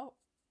them, you know?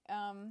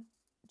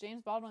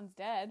 James Baldwin's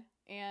dead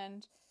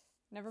and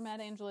never met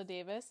Angela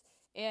Davis.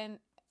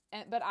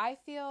 But I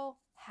feel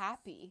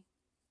happy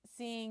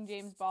seeing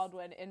James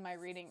Baldwin in my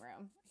reading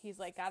room. He's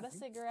like got a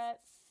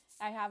cigarette.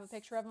 I have a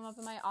picture of him up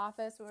in my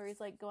office where he's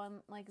like going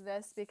like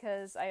this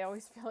because I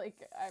always feel like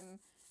I'm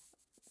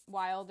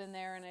wild in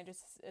there, and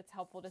it's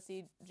helpful to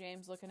see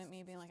James looking at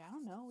me being like, I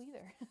don't know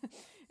either.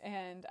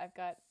 And I've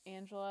got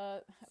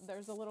Angela,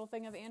 there's a little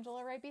thing of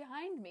Angela right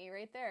behind me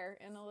right there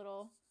in a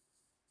little,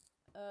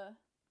 I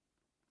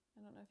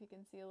don't know if you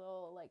can see a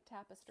little like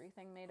tapestry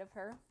thing made of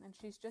her, and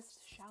she's just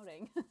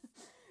shouting.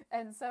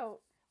 And so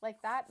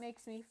like that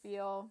makes me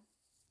feel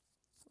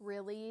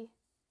really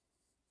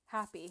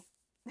happy.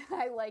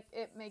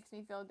 It makes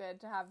me feel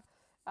good to have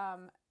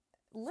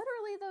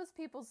literally those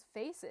people's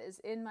faces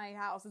in my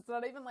house. It's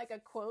not even like a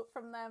quote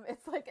from them.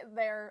 It's like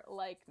their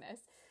likeness.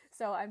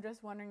 So I'm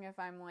just wondering if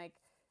I'm like,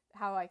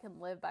 how I can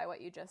live by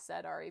what you just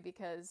said, Ari,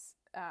 because,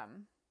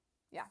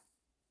 yeah,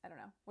 I don't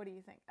know. What do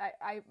you think?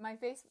 My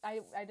face,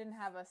 I didn't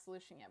have a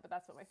solution yet, but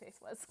that's what my face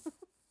was.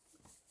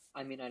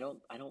 I mean, I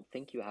don't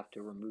think you have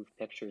to remove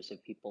pictures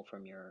of people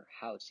from your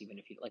house, even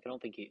if you, like, I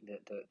don't think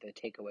the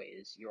takeaway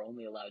is you're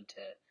only allowed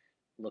to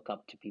look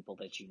up to people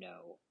that you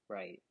know,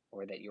 right?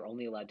 Or that you're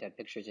only allowed to have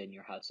pictures in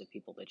your house of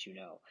people that you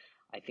know.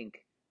 I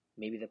think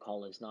maybe the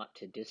call is not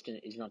to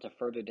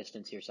further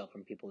distance yourself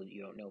from people that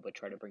you don't know, but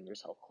try to bring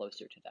yourself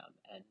closer to them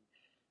and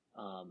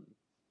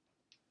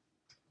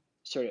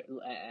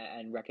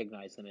and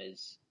recognize them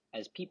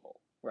as people,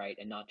 right?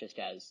 And not just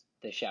as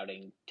the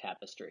shouting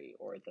tapestry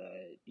or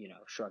the,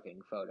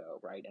 shrugging photo,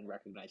 right? And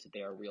recognize that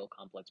they are real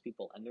complex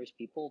people. And there's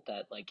people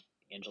that, like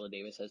Angela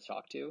Davis has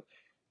talked to,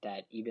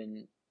 that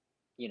even,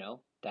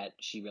 that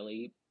she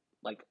really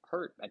like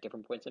hurt at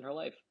different points in her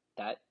life.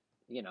 That,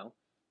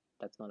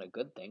 that's not a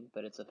good thing,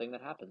 but it's a thing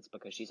that happens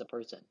because she's a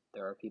person.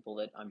 There are people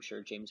that I'm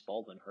sure James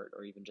Baldwin hurt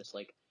or even just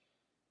like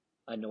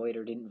annoyed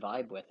or didn't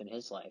vibe with in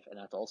his life. And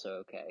that's also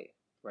okay,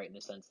 right? In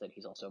the sense that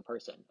he's also a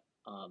person.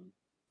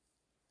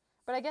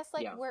 But I guess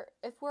like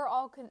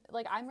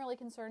I'm really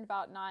concerned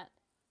about not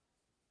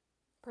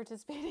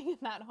participating in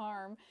that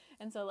harm.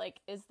 And so like,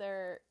 is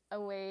there a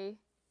way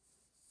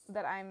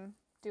that I'm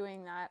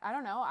doing that? I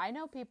don't know. I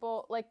know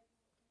people like,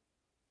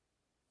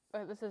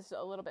 this is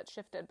a little bit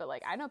shifted, but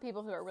like I know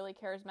people who are really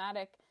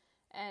charismatic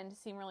and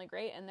seem really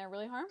great, and they're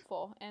really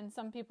harmful, and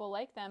some people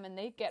like them and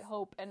they get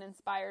hope and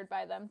inspired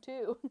by them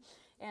too.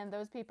 And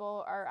those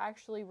people are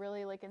actually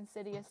really like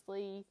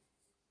insidiously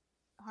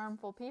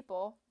harmful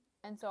people.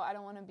 And so I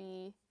don't want to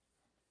be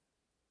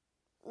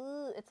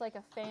it's like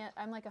a fan.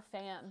 I'm like a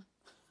fan.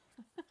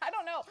 I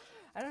don't know.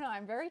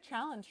 I'm very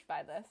challenged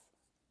by this.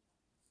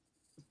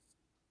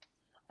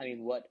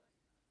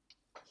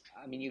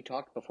 You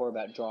talked before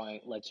about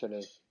drawing, like sort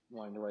of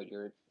wanting to write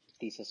your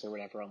thesis or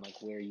whatever on like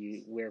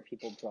where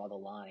people draw the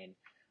line,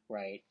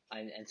 right?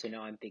 And so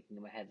now I'm thinking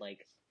in my head,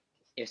 like,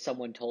 if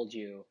someone told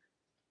you,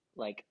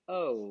 like,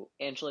 oh,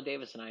 Angela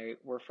Davis and I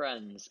were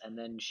friends, and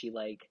then she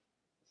like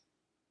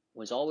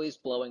was always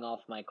blowing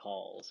off my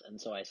calls, and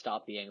so I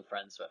stopped being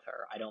friends with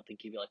her, I don't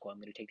think you'd be like, well, I'm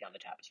going to take down the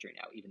tapestry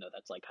now, even though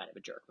that's like kind of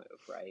a jerk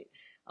move, right?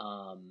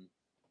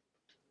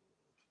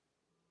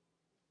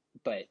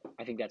 But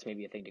I think that's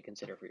maybe a thing to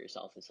consider for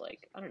yourself is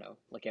like, I don't know,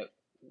 like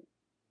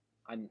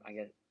I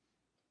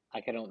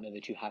don't know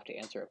that you have to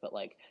answer it, but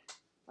like,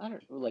 I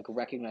don't like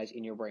recognize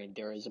in your brain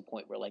there is a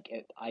point where like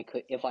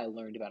if I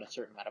learned about a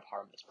certain amount of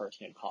harm this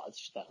person had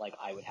caused, that like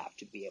I would have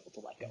to be able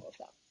to let go of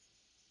them.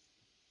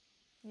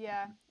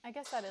 Yeah, I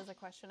guess that is a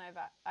question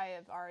I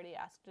have already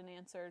asked and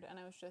answered, and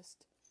I was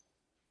just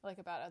like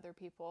about other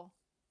people.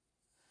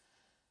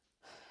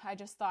 I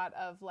just thought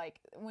of like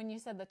when you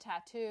said the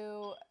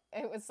tattoo,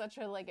 it was such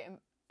a like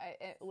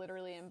it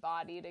literally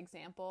embodied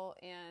example,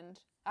 and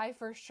I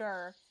for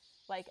sure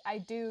like I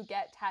do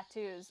get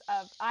tattoos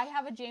of I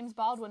have a James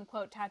Baldwin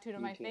quote tattooed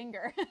on my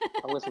finger.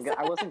 I wasn't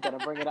gonna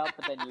bring it up,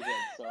 but then you did,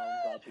 so I'm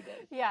glad you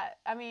did. Yeah,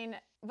 I mean,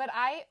 but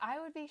I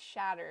would be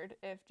shattered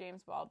if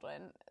James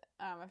Baldwin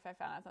if I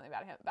found out something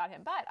about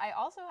him. But I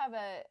also have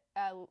a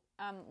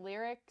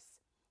lyrics.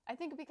 I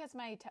think because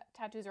my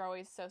tattoos are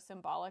always so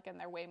symbolic and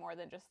they're way more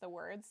than just the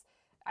words,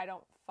 I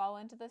don't fall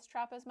into this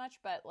trap as much.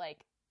 But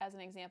like as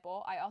an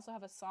example, I also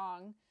have a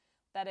song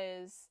that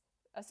is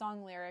a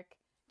song lyric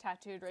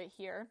tattooed right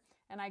here,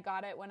 and I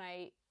got it when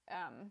I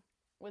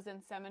was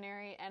in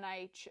seminary, and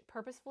I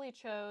purposefully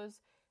chose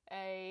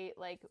a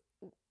like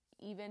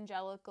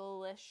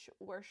evangelical-ish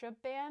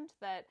worship band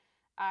that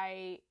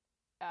I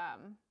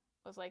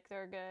was like,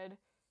 they're good,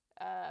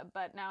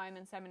 but now I'm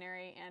in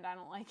seminary and I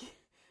don't like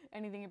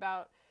anything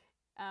about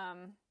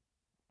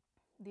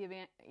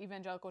the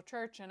evangelical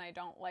church, and I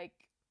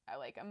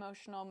like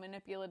emotional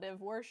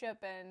manipulative worship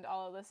and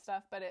all of this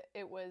stuff, but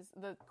it was,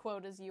 the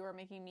quote is, "You are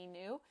making me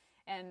new,"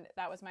 and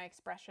that was my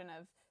expression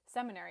of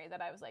seminary,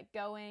 that I was like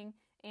going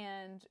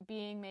and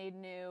being made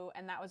new,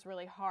 and that was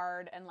really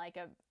hard and like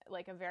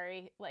a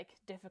very like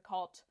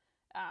difficult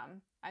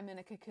I'm in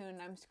a cocoon,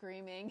 I'm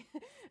screaming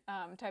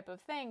type of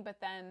thing. But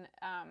then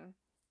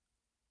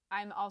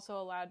I'm also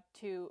allowed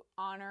to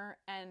honor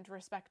and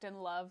respect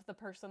and love the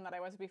person that I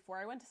was before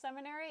I went to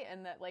seminary,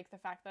 and that like the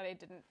fact that I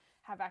didn't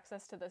have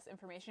access to this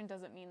information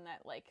doesn't mean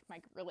that like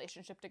my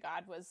relationship to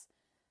God was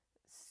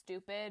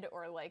stupid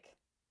or like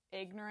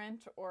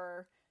ignorant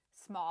or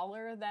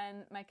smaller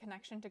than my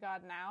connection to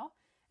God now.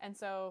 And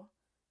so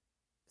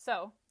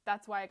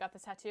that's why I got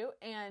this tattoo.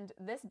 And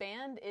this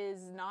band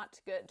is not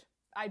good.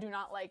 I do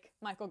not like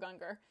Michael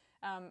Gungor.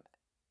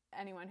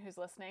 Anyone who's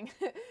listening,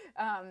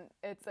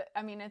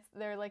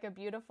 they're like a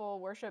beautiful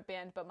worship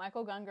band, but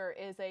Michael Gungor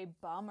is a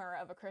bummer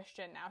of a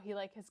Christian now. He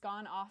like has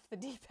gone off the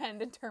deep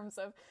end in terms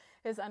of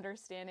his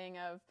understanding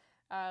of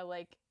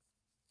like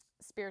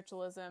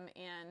spiritualism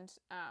and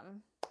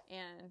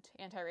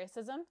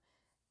anti-racism.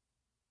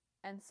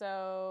 And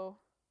so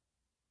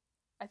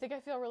I think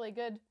I feel really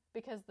good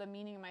because the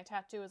meaning of my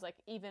tattoo is like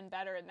even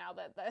better now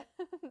that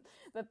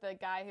the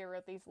guy who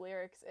wrote these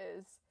lyrics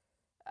is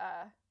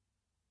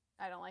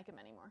I don't like him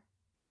anymore.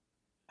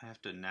 I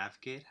have to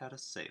navigate how to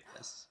say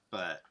this,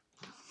 but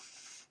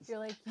you're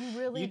like, you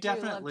really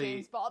definitely love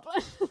James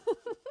Baldwin.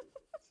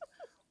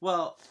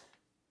 Well,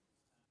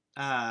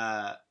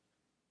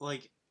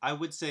 like I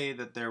would say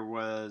that there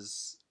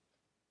was,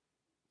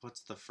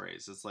 what's the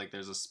phrase? It's like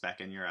there's a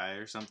speck in your eye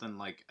or something.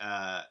 Like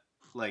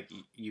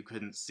you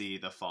couldn't see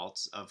the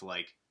faults of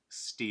like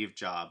Steve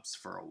Jobs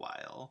for a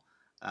while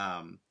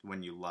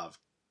when you loved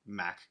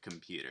Mac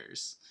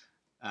computers.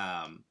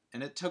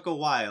 And it took a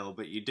while,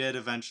 but you did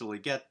eventually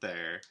get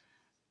there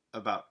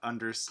about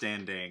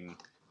understanding,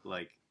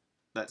 like,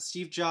 that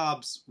Steve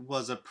Jobs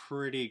was a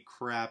pretty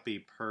crappy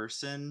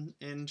person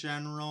in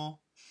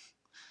general,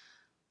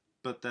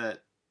 but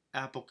that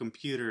Apple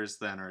computers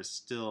then are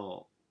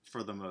still,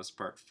 for the most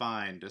part,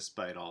 fine,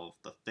 despite all of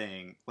the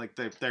thing. Like,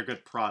 they're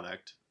good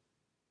product.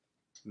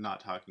 Not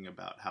talking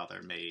about how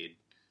they're made,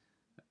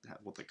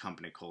 what the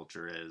company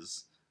culture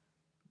is,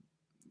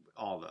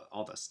 all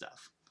the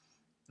stuff.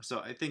 So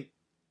I think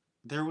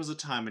there was a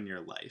time in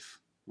your life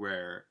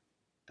where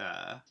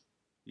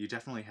you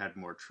definitely had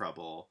more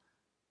trouble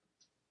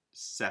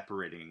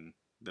separating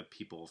the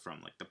people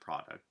from like the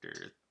product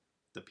or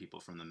the people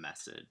from the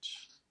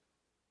message.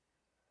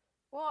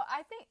 Well,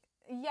 I think,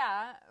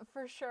 yeah,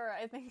 for sure.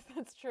 I think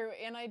that's true.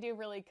 And I do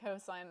really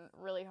co-sign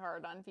really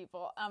hard on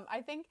people.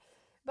 I think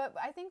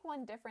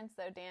one difference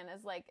though, Dan,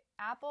 is like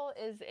Apple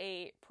is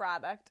a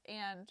product,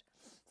 and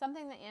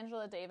something that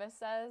Angela Davis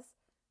says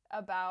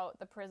about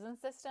the prison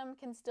system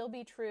can still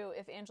be true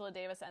if Angela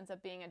Davis ends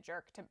up being a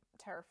jerk to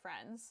her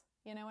friends.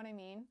 You know what I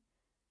mean?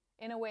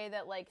 In a way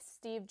that like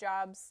Steve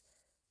Jobs,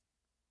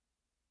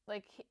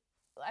 like,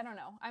 I don't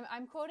know.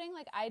 I'm quoting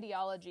like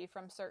ideology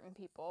from certain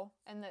people,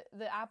 and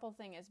the Apple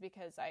thing is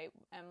because I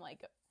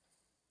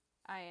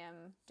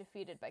am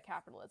defeated by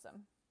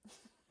capitalism.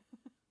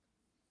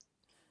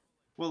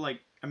 Well,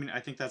 like, I mean, I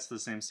think that's the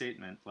same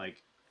statement.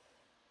 Like,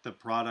 the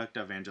product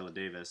of Angela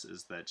Davis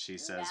is that she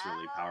says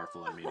really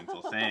powerful and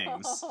meaningful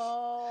things.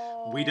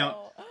 We don't,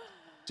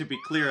 to be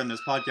clear in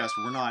this podcast,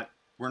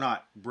 we're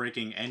not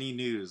breaking any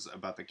news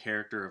about the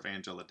character of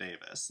Angela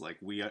Davis. Like,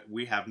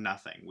 we have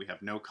nothing. We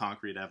have no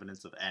concrete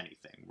evidence of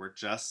anything. We're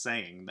just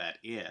saying that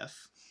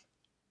if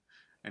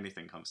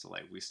anything comes to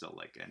light, we still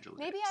like Angela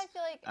Davis. Maybe I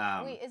feel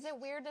like, wait, is it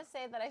weird to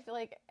say that I feel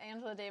like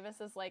Angela Davis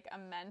is like a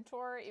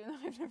mentor, even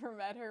though I've never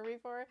met her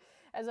before,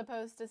 as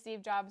opposed to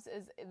Steve Jobs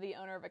is the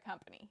owner of a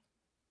company?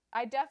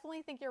 I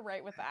definitely think you're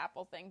right with the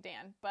Apple thing,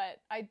 Dan, but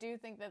I do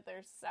think that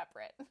they're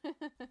separate.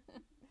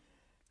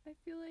 I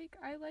feel like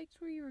I liked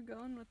where you were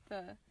going with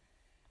the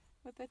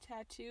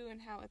tattoo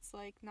and how it's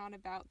like not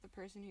about the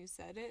person who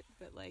said it,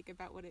 but like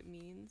about what it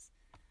means.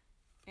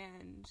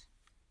 And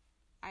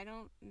I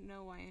don't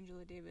know why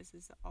Angela Davis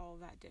is all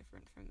that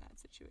different from that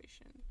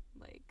situation.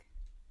 Like,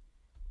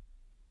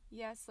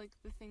 yes, like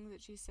the things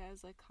that she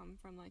says like come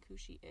from like who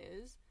she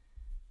is,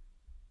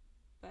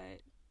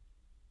 but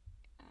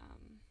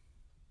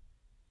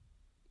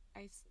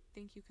I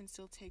think you can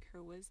still take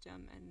her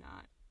wisdom and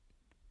not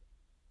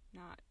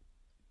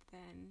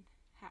then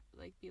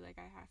be like,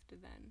 I have to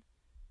then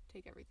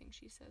take everything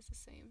she says the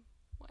same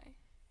way.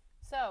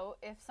 So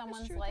if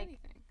someone's like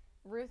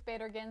Ruth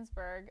Bader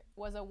Ginsburg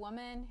was a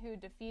woman who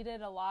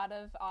defeated a lot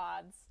of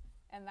odds,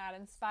 and that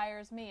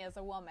inspires me as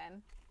a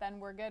woman, then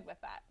we're good with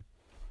that.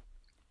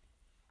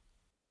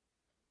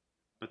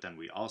 But then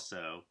we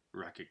also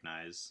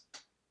recognize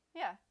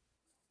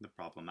the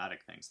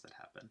problematic things that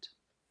happened.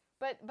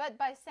 But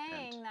by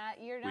saying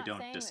that, you're not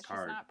saying that she's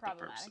not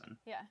problematic. The person.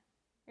 Yeah.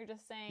 You're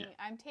just saying,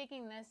 I'm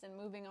taking this and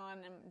moving on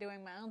and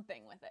doing my own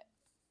thing with it.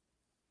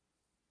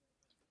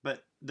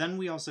 But then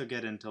we also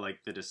get into,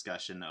 like, the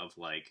discussion of,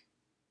 like,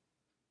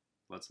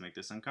 let's make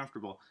this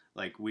uncomfortable.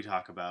 Like, we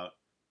talk about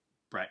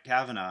Brett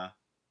Kavanaugh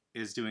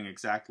is doing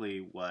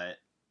exactly what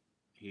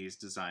he's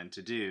designed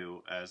to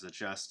do as a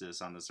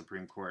justice on the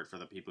Supreme Court for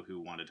the people who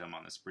wanted him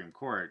on the Supreme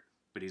Court.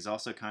 But he's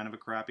also kind of a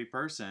crappy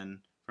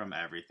person from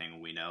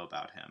everything we know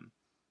about him.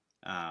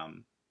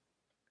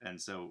 And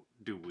so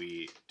do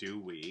we,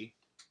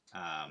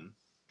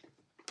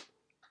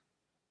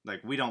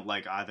 like, we don't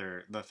like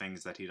either the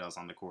things that he does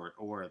on the court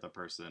or the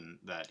person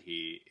that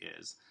he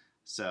is.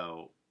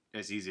 So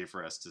it's easier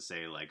for us to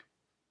say, like,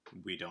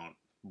 we don't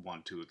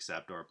want to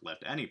accept or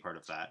uplift any part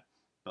of that.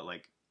 But,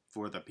 like,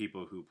 for the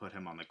people who put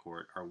him on the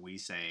court, are we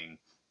saying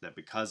that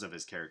because of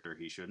his character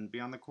he shouldn't be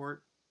on the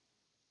court?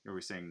 Or are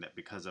we saying that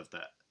because of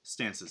the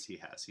stances he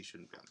has, he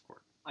shouldn't be on the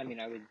court? I mean,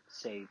 I would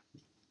say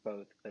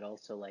both, but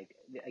also like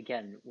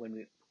again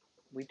when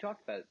we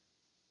talked about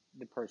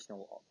the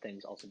personal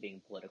things also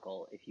being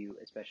political. If you,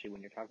 especially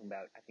when you're talking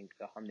about, I think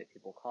the harm that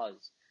people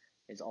cause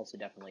is also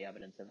definitely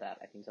evidence of that.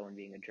 I think someone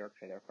being a jerk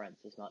to their friends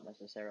is not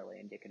necessarily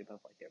indicative of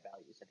like their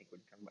values. I think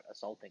when you're talking about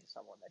assaulting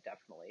someone, that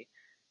definitely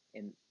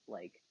in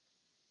like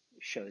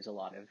shows a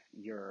lot of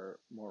your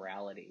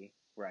morality,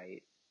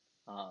 right?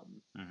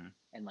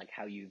 And like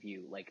how you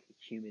view like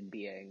human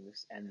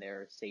beings and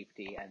their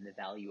safety and the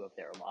value of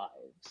their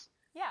lives.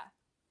 Yeah.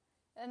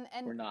 And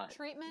not,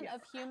 treatment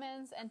of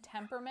humans and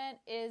temperament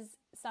is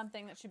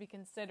something that should be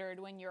considered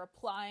when you're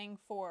applying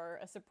for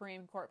a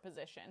Supreme Court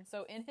position.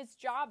 So in his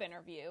job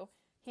interview,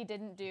 he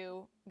didn't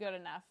do good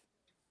enough.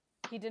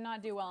 He did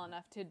not do well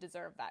enough to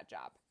deserve that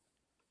job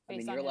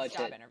based on his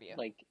job interview.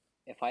 Like,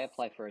 if I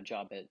apply for a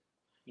job at,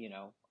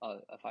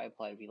 if I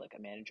apply to be like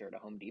a manager at a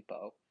Home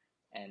Depot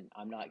and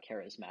I'm not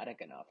charismatic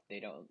enough, they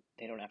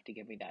don't have to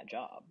give me that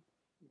job,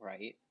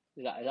 right?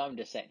 I'm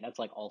just saying that's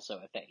like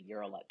also a thing.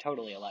 You're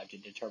totally allowed to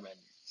determine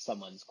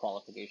someone's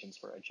qualifications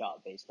for a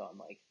job based on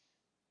like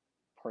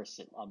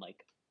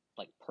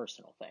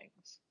personal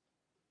things.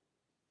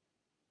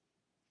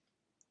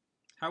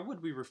 How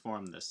would we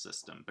reform this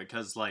system?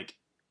 Because like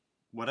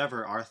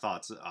whatever our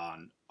thoughts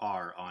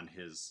are on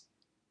his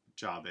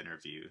job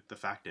interview, the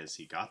fact is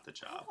he got the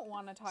job. I don't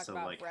want to talk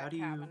about like, Brett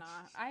Kavanaugh.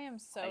 I am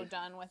so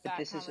done with that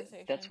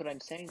conversation. That's what I'm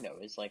saying though,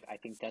 is like I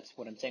think that's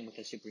what I'm saying with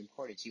the Supreme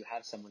Court is you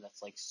have someone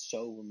that's like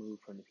so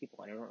removed from the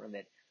people. And I don't know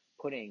that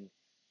putting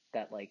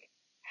that like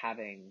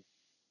having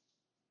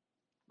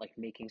like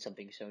making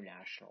something so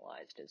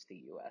nationalized as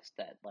the US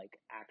that like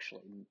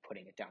actually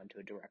putting it down to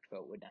a direct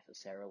vote would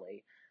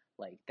necessarily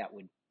like that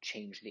would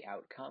change the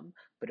outcome,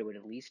 but it would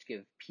at least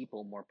give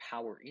people more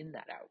power in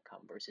that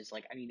outcome versus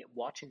like, I mean,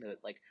 watching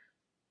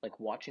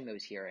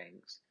those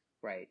hearings,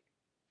 right?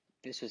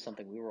 This was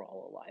something we were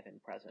all alive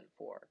and present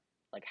for.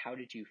 Like, how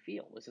did you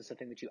feel? Was this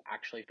something that you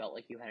actually felt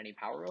like you had any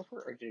power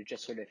over, or did it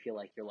just sort of feel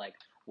like you're like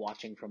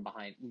watching from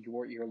behind,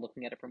 you're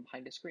looking at it from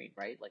behind a screen,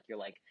 right? Like you're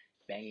like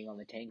banging on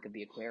the tank of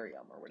the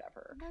aquarium or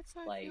whatever. That's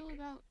how I feel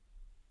about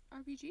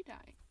RBG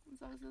dying.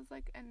 So I was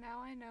like, and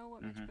now I know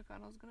what Mitch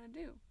McConnell's gonna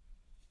do,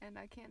 and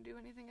I can't do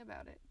anything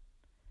about it.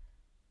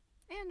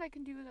 And I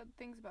can do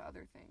things about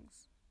other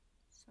things.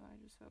 So I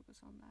just focus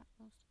on that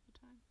most of the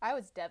time. I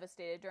was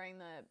devastated during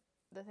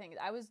the thing.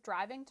 I was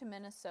driving to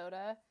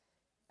Minnesota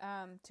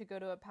to go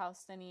to a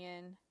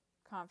Palestinian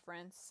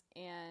conference,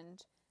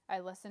 and I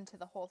listened to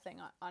the whole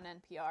thing on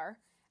NPR,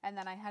 and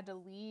then I had to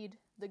lead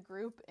the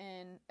group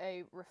in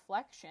a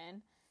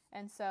reflection,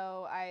 and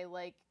so I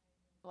like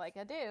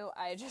I do,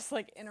 I just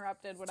like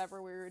interrupted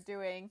whatever we were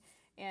doing,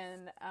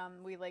 and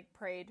we like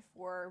prayed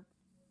for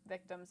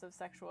victims of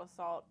sexual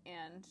assault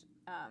and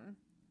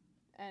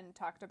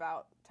talked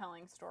about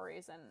telling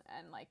stories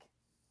and like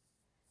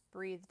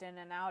breathed in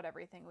and out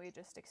everything we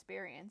just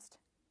experienced.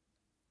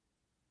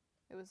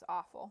 It was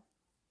awful.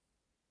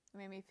 It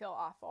made me feel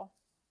awful.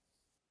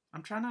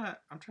 I'm trying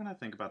to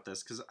think about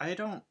this because I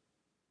don't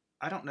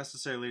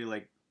necessarily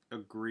like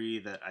agree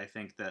that I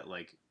think that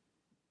like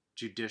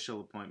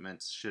judicial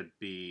appointments should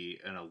be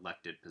an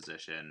elected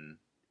position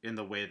in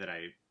the way that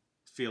I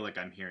feel like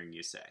I'm hearing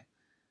you say.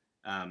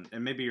 And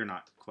maybe you're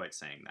not quite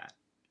saying that,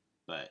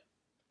 but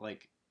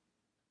like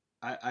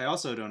I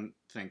also don't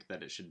think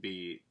that it should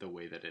be the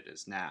way that it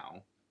is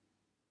now.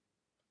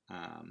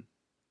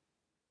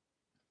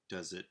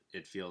 Does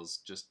it feels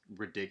just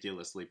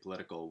ridiculously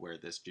political where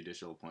this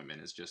judicial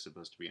appointment is just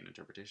supposed to be an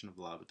interpretation of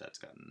the law, but that's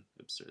gotten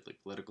absurdly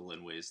political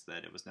in ways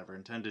that it was never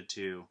intended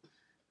to,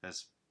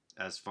 as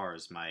far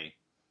as my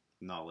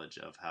knowledge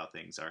of how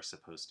things are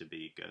supposed to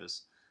be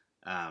goes.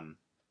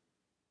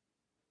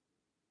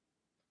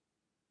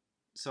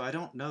 So I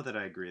don't know that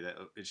I agree that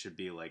it should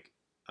be like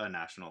a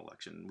national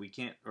election. We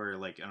can't, or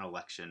like an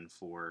election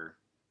for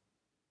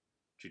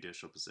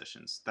judicial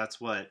positions.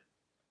 That's what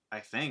I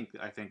think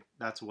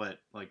that's what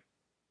like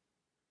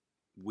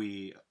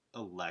we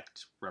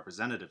elect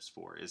representatives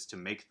for, is to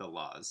make the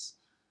laws,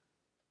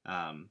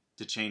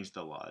 to change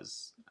the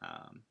laws,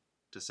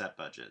 to set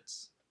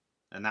budgets.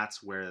 And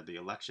that's where the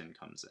election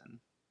comes in.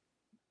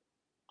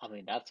 I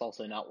mean, that's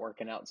also not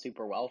working out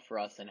super well for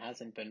us and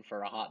hasn't been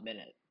for a hot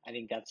minute. I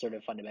think that's sort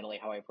of fundamentally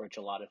how I approach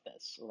a lot of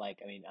this. Like,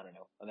 I mean, I don't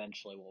know,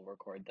 eventually we'll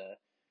record the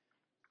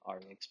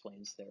Ari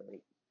explains their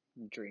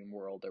dream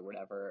world or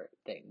whatever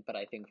thing. But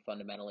I think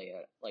fundamentally,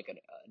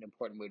 an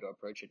important way to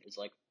approach it is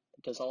like,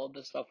 does all of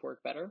this stuff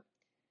work better?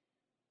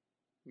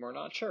 We're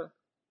not sure.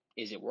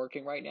 Is it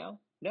working right now?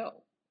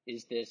 No.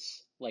 Is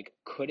this, like,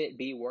 could it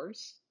be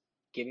worse?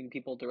 Giving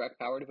people direct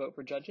power to vote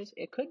for judges?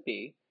 It could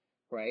be,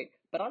 right?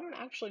 But I don't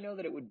actually know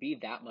that it would be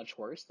that much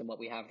worse than what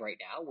we have right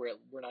now, where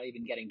we're not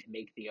even getting to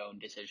make the own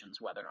decisions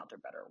whether or not they're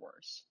better or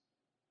worse.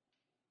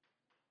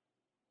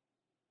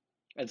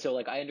 And so,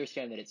 like, I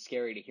understand that it's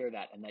scary to hear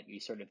that, and that you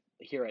sort of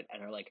hear it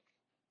and are like,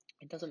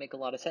 it doesn't make a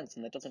lot of sense,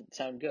 and that doesn't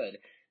sound good.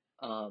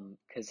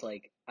 Because,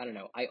 like, I don't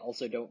know, I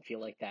also don't feel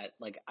like that,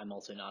 like, I'm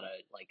also not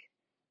a, like,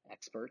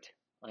 expert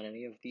on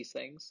any of these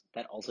things.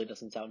 That also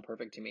doesn't sound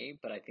perfect to me,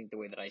 but I think the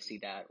way that I see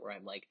that, where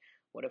I'm like,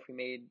 what if we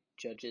made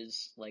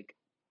judges like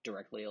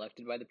directly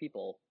elected by the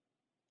people?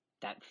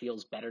 That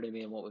feels better to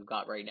me than what we've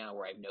got right now,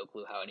 where I have no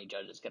clue how any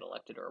judges get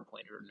elected or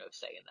appointed or no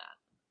say in that.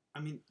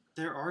 I mean,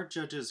 there are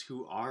judges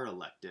who are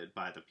elected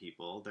by the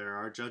people. There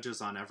are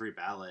judges on every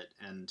ballot,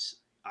 and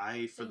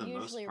I, for the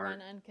most part,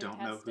 don't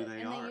know who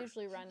they are. And they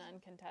usually run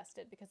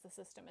uncontested because the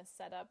system is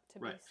set up to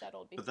be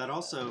settled before. But that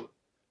also,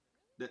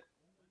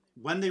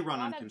 when they run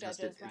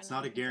uncontested, it's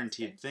not a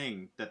guaranteed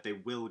thing that they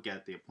will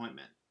get the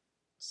appointment.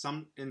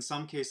 In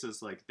some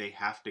cases, like, they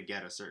have to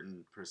get a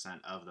certain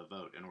percent of the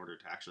vote in order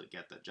to actually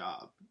get the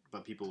job.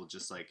 But people will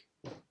just, like,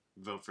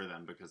 vote for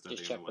them because they're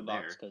the only one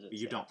there.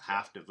 You don't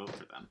have to vote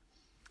for them.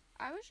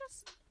 I was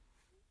just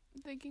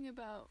thinking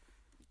about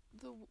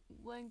the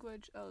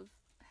language of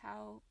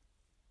how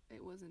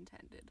it was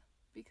intended,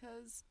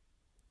 because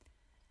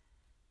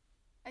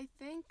I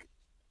think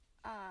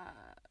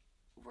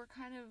we're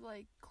kind of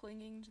like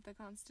clinging to the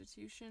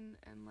Constitution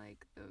and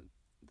like the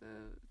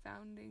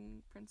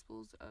founding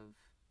principles of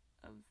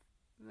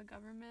the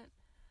government,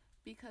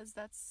 because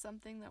that's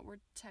something that we're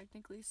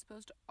technically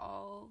supposed to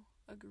all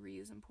agree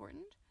is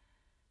important,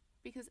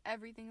 because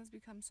everything has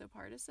become so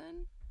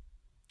partisan.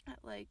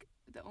 Like,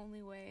 the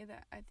only way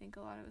that I think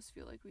a lot of us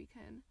feel like we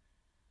can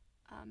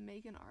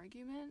make an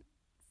argument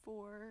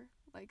for,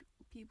 like,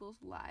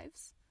 people's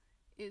lives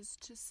is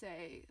to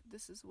say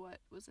this is what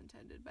was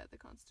intended by the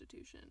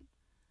Constitution.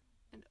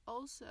 And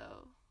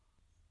also,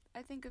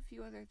 I think a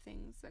few other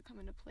things that come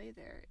into play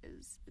there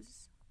is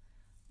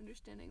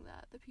understanding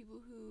that the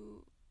people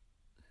who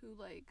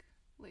like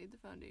laid the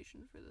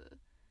foundation for the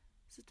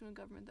system of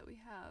government that we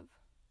have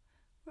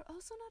were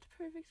also not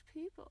perfect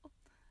people.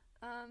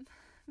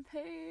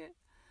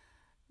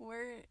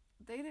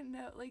 They didn't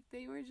know, like,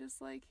 they were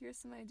just like, here's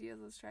some ideas,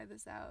 let's try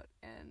this out,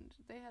 and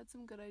they had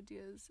some good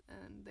ideas,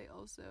 and they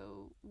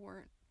also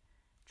weren't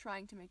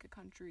trying to make a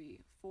country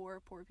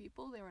for poor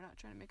people. They were not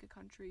trying to make a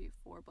country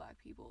for black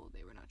people.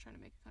 They were not trying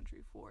to make a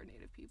country for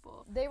Native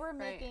people. They were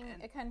making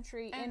a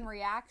country in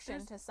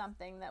reaction to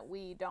something that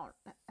we don't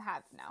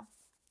have now.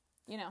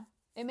 You know,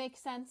 it makes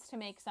sense to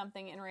make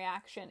something in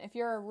reaction. If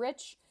you're a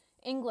rich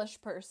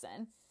English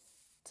person,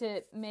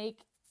 to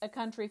make a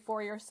country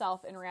for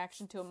yourself in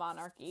reaction to a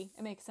monarchy,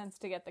 it makes sense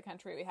to get the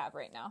country we have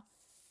right now.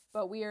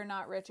 But we are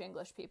not rich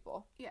English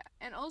people. Yeah,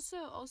 and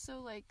also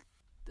like,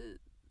 the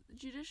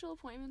judicial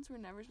appointments were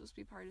never supposed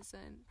to be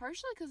partisan,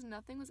 partially because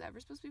nothing was ever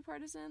supposed to be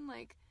partisan.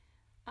 Like,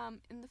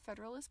 in the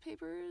Federalist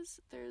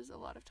Papers, there's a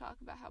lot of talk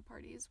about how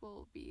parties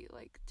will be,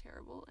 like,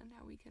 terrible and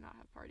how we cannot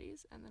have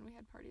parties, and then we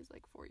had parties,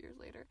 like, 4 years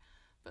later.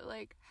 But,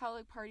 like, how,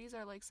 like, parties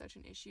are, like, such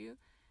an issue.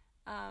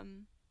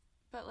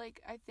 But,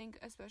 like, I think,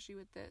 especially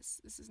with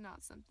this is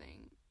not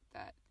something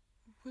that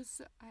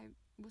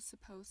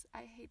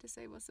I hate to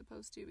say was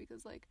supposed to,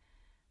 because, like,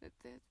 the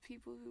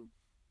people who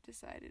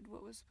decided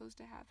what was supposed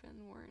to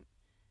happen weren't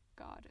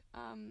God.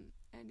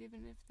 And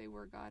even if they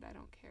were God, I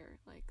don't care.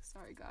 Like,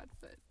 sorry, God,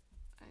 but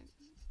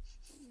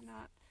I'm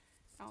not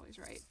always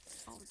right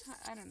all the time.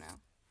 I don't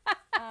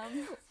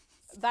know.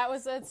 That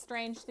was a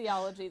strange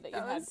theology that you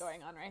had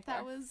going on right there.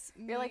 That was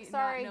me. You're like,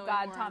 sorry,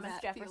 God, Thomas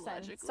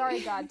Jefferson.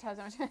 Sorry, God,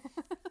 Thomas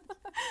Jefferson.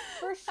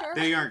 For sure.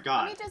 They aren't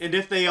God. And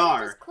if they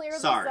are, just clear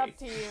sorry. this up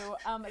to you.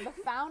 The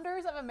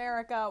founders of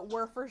America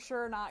were for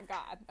sure not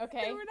God,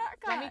 okay? They were not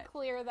God. Let me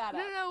clear that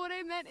up. No, what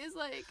I meant is,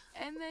 like,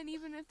 and then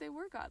even if they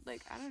were God,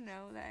 like, I don't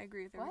know that I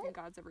agree with everything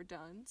God's ever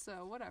done,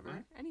 so whatever.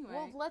 Right.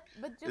 Anyway. Well,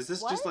 is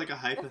this just like a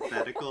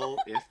hypothetical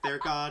if they're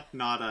God,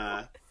 not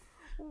a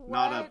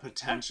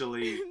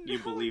potentially you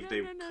believe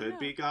they could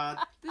be God?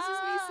 This is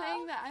me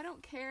saying that I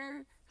don't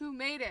care who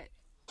made it.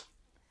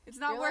 It's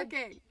not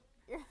working.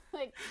 You're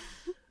like,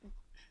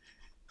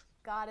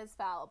 God is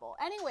fallible.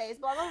 Anyways,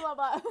 blah, blah, blah,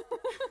 blah.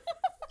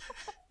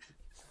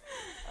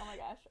 Oh my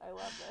gosh, I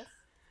love this.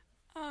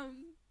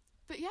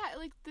 But yeah,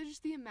 like, there's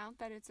just the amount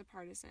that it's a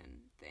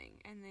partisan thing,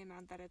 and the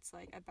amount that it's,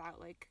 like, about,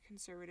 like,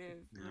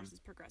 conservative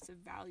versus progressive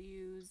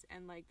values,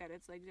 and, like, that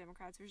it's, like,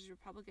 Democrats versus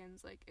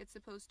Republicans. Like, it's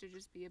supposed to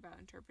just be about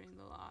interpreting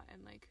the law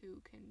and, like,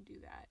 who can do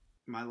that.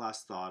 My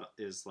last thought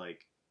is,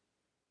 like,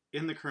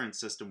 in the current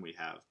system we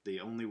have, the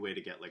only way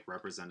to get, like,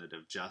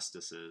 representative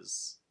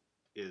justices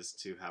is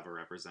to have a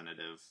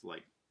representative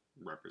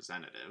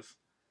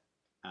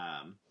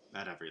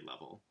at every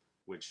level,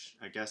 which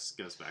I guess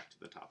goes back to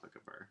the topic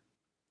of our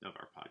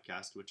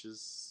podcast, which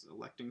is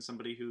electing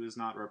somebody who is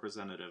not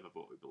representative of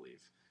what we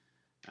believe,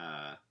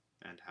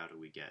 and how do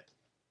we get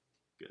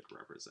good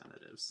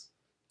representatives.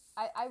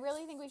 I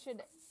really think we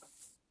should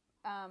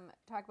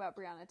talk about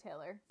Breonna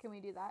Taylor. Can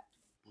we do that?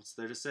 What's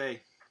there to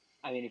say?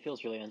 I mean, it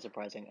feels really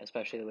unsurprising,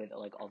 especially the way that,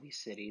 like, all these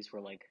cities were,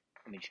 like,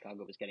 I mean,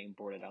 Chicago was getting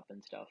boarded up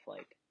and stuff.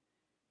 Like,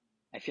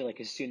 I feel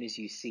like as soon as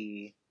you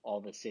see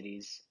all the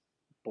cities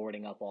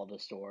boarding up all the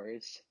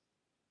stores,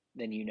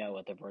 then you know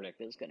what the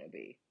verdict is going to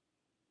be.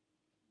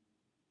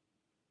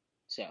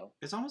 So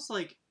it's almost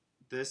like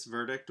this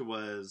verdict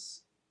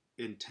was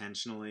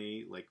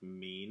intentionally, like,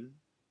 mean.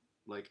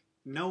 Like,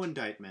 no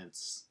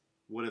indictments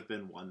would have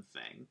been one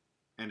thing,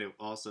 and it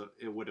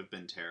would have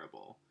been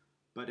terrible.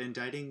 But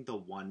indicting the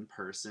one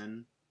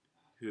person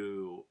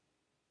who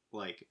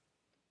like,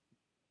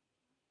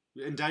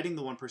 indicting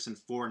the one person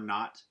for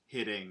not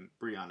hitting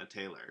Breonna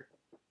Taylor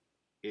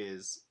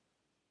is,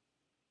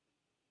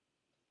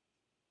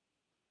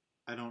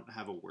 I don't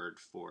have a word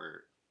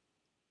for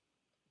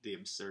the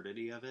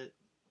absurdity of it,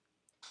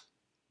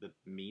 the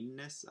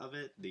meanness of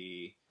it,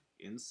 the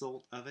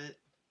insult of it.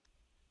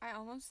 I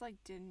almost, like,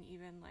 didn't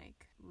even,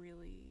 like,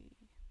 really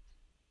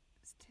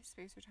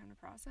space or time to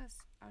process.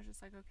 I was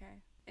just like,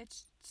 okay.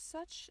 It's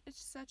such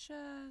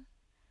a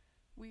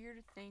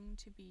weird thing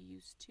to be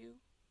used to,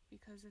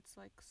 because it's,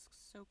 like,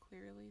 so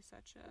clearly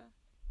such a,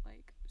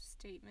 like,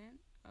 statement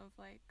of,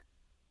 like,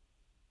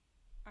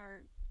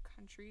 our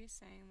country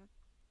saying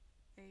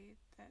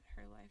that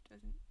her life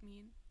doesn't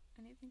mean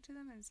anything to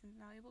them and isn't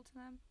valuable to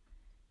them.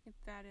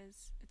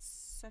 It's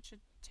such a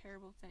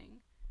terrible thing.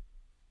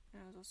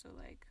 And I was also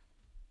like,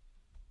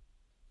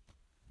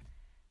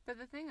 but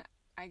the thing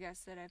I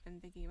guess that I've been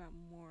thinking about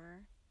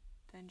more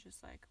than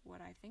just, like,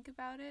 what I think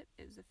about it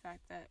is the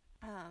fact that,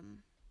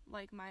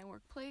 like, my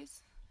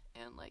workplace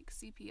and, like,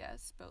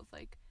 CPS both,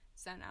 like,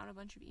 sent out a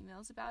bunch of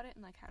emails about it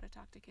and, like, how to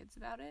talk to kids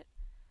about it.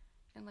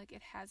 And, like,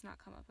 it has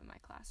not come up in my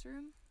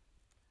classroom.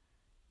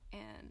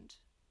 And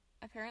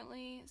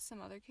apparently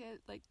some other kid,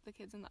 like, the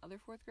kids in the other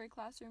 4th grade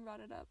classroom brought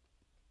it up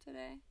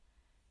today.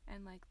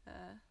 And, like,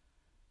 the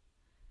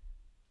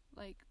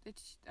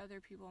other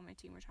people on my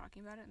team were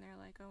talking about it, and they're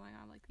like, oh my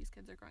god, like, these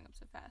kids are growing up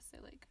so fast, they,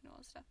 like, know all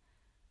this stuff.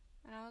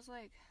 And I was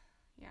like,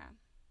 yeah,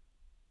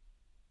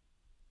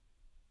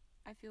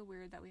 I feel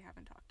weird that we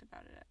haven't talked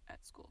about it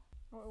at school.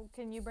 Well,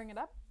 can you bring it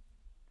up?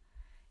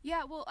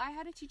 Yeah, well, I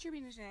had a teacher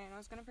meeting today, and I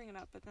was going to bring it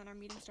up, but then our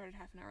meeting started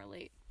half an hour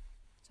late,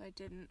 so I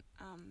didn't,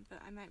 but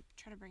I might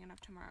try to bring it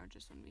up tomorrow,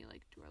 just when we,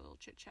 like, do our little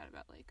chit-chat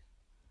about, like,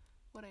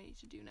 what I need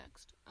to do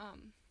next.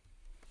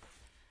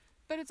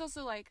 But it's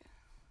also, like,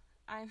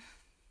 I'm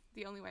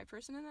the only white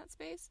person in that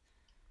space,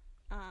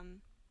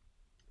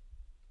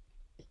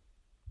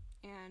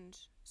 and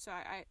so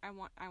I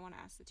want to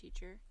ask the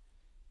teacher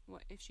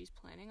what if she's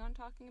planning on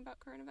talking about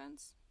current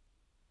events.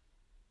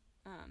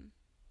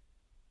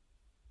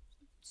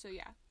 So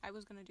yeah, I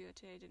was gonna do it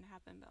today, it didn't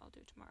happen, but I'll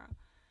do it tomorrow.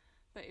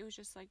 But it was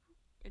just, like,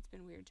 it's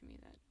been weird to me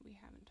that we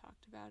haven't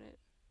talked about it.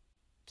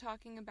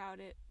 Talking about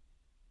it,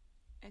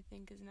 I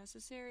think, is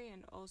necessary,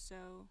 and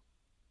also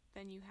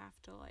then you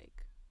have to,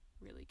 like,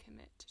 really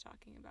commit to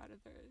talking about it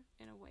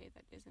in a way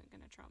that isn't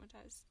going to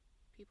traumatize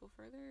people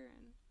further.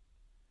 And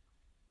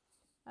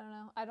I don't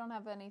know. I don't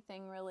have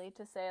anything really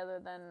to say other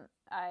than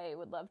I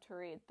would love to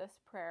read this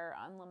prayer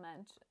on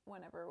lament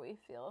whenever we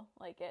feel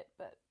like it,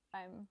 but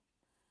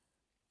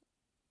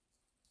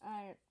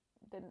I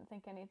didn't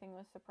think anything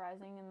was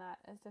surprising, and that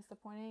is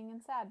disappointing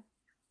and sad.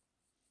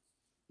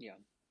 Yeah.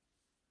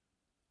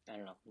 I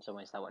don't know. In some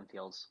ways that one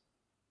feels,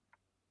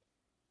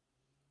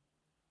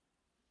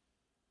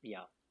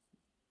 yeah,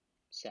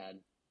 sad,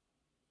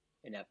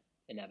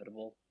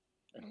 inevitable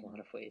in a lot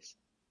of ways.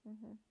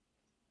 Mm-hmm.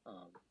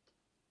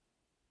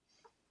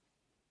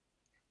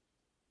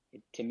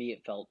 To me,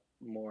 it felt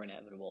more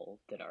inevitable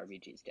than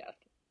RBG's death.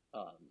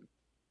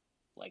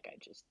 Like, I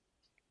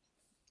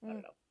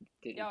don't know.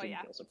 It didn't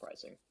feel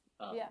surprising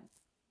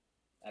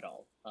at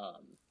all.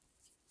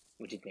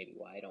 Which is maybe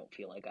why I don't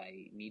feel like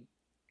I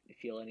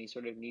feel any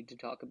sort of need to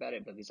talk about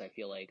it, because I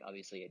feel like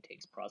obviously it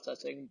takes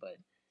processing, but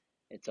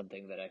it's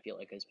something that I feel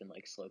like has been,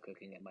 like, slow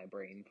cooking in my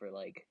brain for,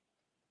 like,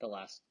 the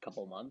last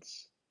couple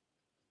months.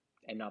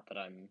 And not that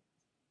I'm,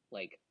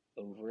 like,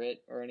 over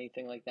it or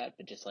anything like that,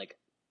 but just, like,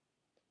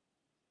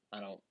 I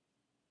don't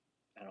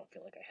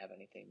feel like I have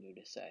anything new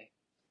to say.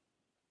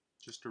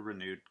 Just a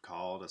renewed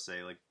call to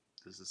say, like,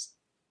 this is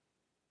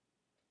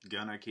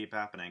gonna keep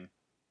happening.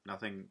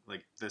 Nothing,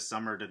 like, this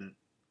summer didn't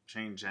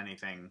change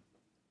anything.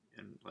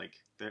 And, like,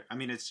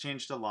 it's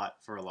changed a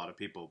lot for a lot of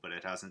people, but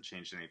it hasn't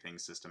changed anything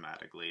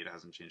systematically. It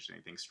hasn't changed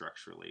anything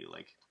structurally.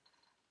 Like,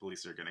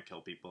 police are going to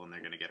kill people and they're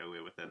going to get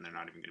away with it, and they're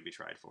not even going to be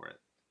tried for it.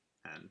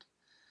 And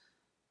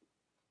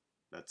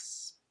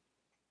that's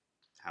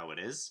how it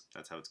is.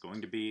 That's how it's going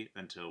to be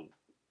until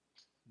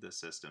the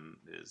system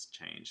is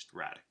changed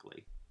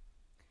radically.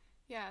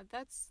 Yeah,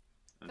 that's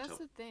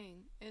the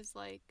thing, is,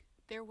 like,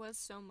 there was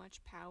so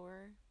much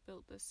power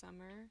built this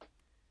summer,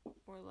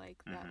 or,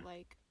 like, that,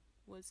 like,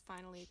 was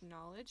finally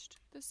acknowledged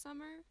this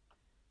summer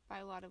by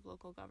a lot of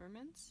local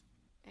governments,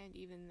 and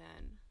even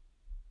then,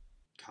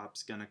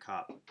 cop's gonna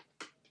cop.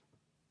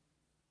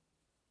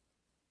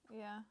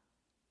 Yeah,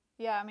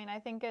 I mean, I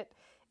think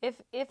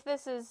if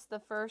this is the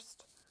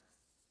first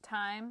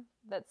time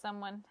that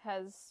someone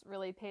has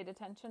really paid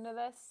attention to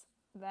this,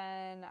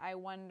 then I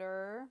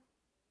wonder,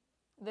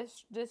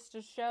 this just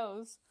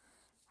shows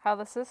how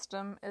the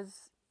system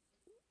is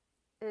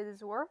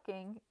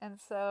working, and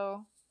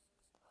so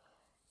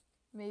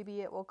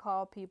maybe it will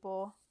call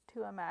people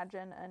to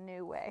imagine a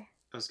new way.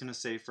 I was going to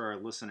say, for our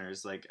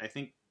listeners, like, I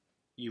think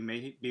you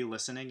may be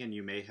listening and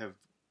you may have,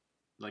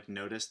 like,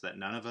 noticed that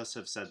none of us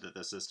have said that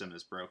the system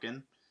is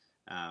broken.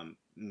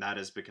 That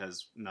is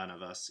because none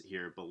of us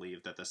here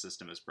believe that the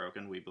system is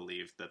broken. We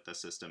believe that the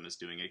system is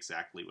doing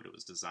exactly what it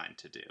was designed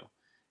to do.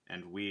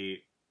 And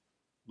we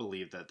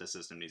believe that the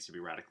system needs to be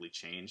radically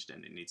changed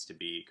and it needs to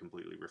be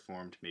completely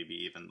reformed, maybe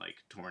even like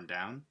torn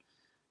down.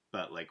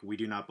 But like, we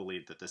do not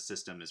believe that the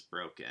system is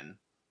broken.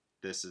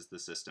 This is the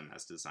system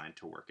as designed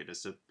to work. It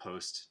is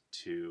supposed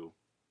to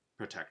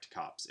protect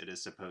cops. It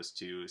is supposed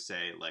to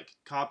say, like,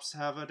 cops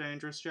have a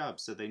dangerous job,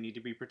 so they need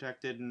to be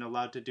protected and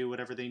allowed to do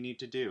whatever they need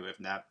to do. If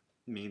that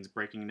means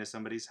breaking into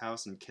somebody's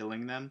house and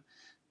killing them,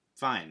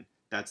 fine.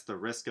 That's the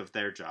risk of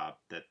their job,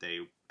 that they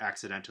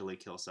accidentally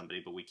kill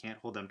somebody, but we can't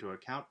hold them to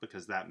account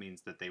because that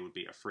means that they would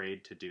be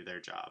afraid to do their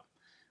job,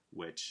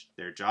 which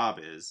their job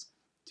is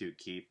to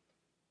keep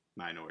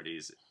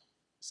minorities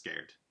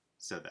scared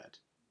so that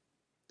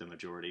the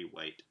majority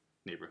white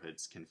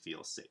neighborhoods can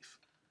feel safe.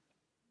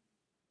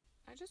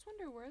 I just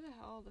wonder where the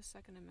hell the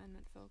Second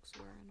Amendment folks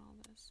were in all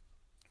this.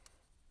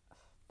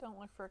 Don't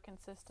look for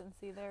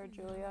consistency there,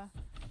 Julia.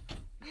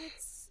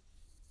 It's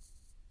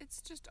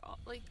just all,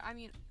 like, I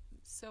mean,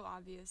 so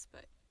obvious,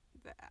 but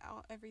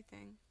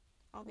everything,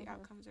 all the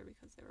outcomes are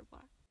because they were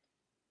black.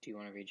 Do you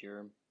want to read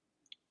your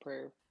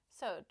prayer?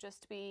 So,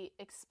 just to be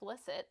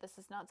explicit, this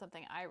is not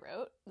something I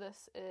wrote.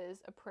 This is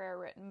a prayer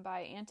written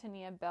by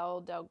Antonia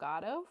Bell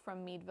Delgado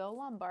from Meadville,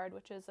 Lombard,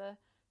 which is a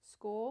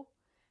school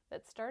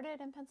that started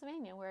in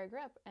Pennsylvania, where I grew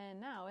up, and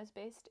now is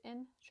based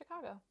in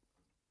Chicago.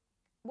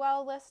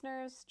 Well,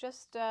 listeners,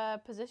 just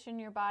position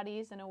your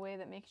bodies in a way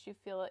that makes you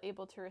feel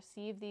able to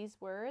receive these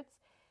words,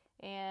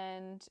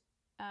 and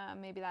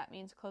maybe that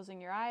means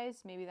closing your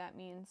eyes, maybe that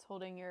means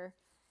holding your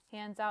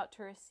hands out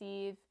to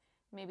receive,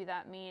 maybe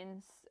that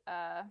means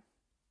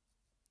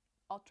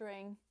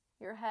altering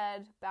your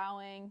head,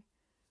 bowing,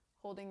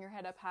 holding your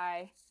head up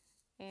high,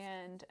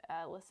 and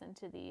listen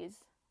to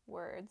these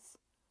words.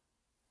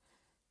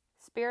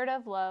 Spirit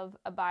of love,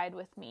 abide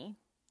with me.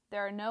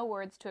 There are no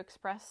words to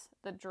express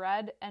the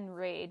dread and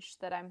rage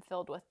that I'm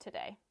filled with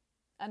today.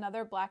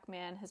 Another black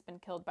man has been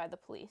killed by the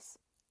police.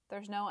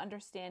 There's no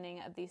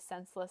understanding of these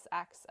senseless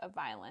acts of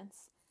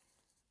violence.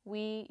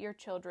 We, your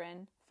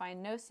children,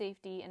 find no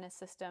safety in a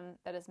system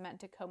that is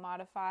meant to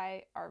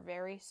commodify our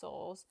very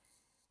souls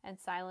and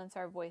silence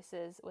our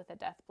voices with a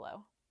death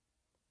blow.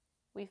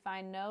 We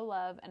find no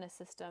love in a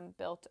system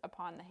built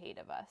upon the hate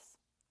of us.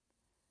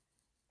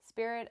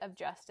 Spirit of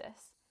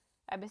justice,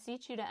 I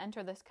beseech you to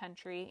enter this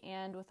country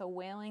and, with a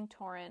wailing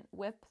torrent,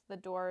 whip the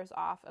doors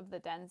off of the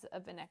dens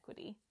of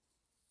iniquity.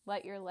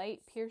 Let your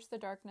light pierce the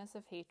darkness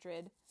of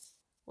hatred.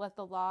 Let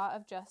the law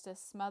of justice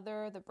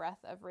smother the breath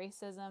of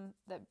racism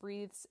that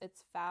breathes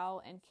its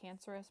foul and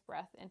cancerous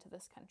breath into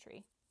this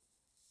country.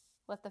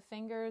 Let the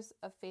fingers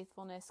of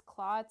faithfulness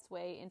claw its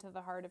way into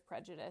the heart of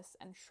prejudice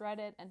and shred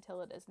it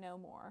until it is no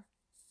more.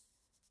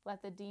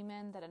 Let the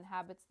demon that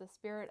inhabits the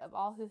spirit of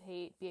all who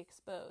hate be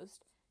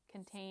exposed,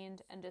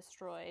 contained, and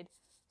destroyed,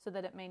 so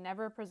that it may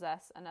never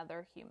possess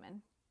another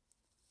human.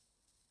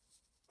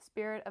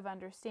 Spirit of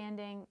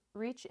understanding,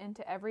 reach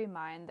into every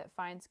mind that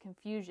finds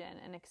confusion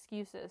and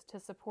excuses to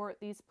support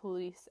these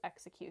police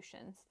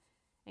executions,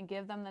 and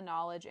give them the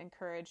knowledge and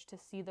courage to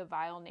see the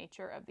vile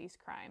nature of these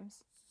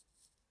crimes.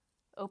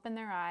 Open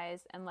their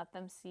eyes and let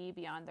them see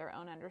beyond their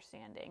own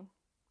understanding.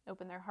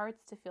 Open their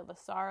hearts to feel the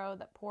sorrow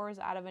that pours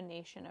out of a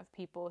nation of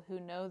people who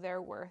know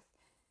their worth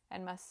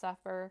and must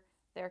suffer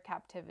their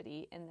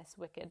captivity in this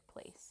wicked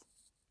place.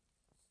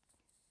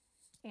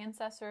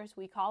 Ancestors,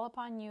 we call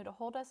upon you to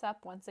hold us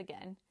up once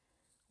again,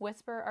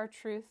 whisper our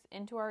truth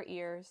into our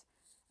ears,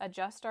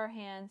 adjust our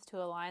hands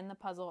to align the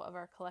puzzle of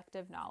our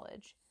collective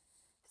knowledge.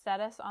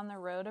 Set us on the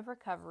road of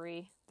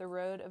recovery, the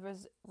road of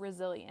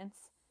resilience,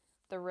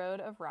 the road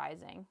of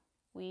rising.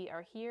 We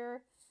are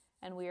here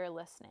and we are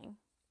listening.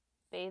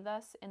 Bathe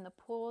us in the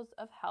pools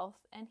of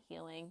health and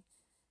healing.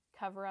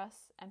 Cover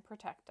us and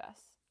protect us.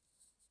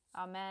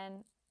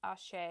 Amen.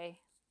 Ashe.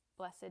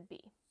 Blessed be.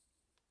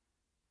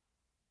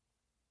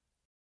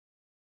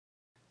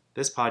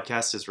 This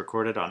podcast is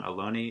recorded on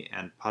Ohlone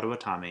and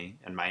Potawatomi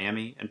in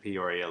Miami and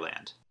Peoria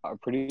land. Our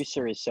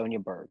producer is Sonia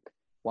Berg.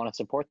 Want to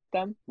support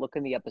them? Look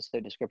in the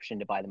episode description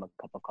to buy them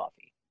a cup of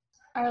coffee.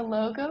 Our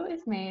logo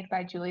is made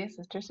by Julia's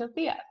sister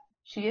Sophia.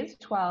 She is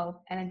 12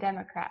 and a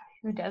Democrat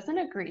who doesn't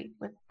agree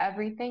with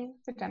everything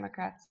the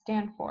Democrats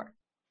stand for.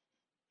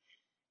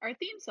 Our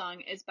theme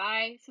song is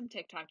by some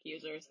TikTok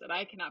users that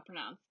I cannot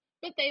pronounce,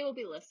 but they will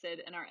be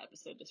listed in our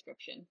episode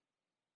description.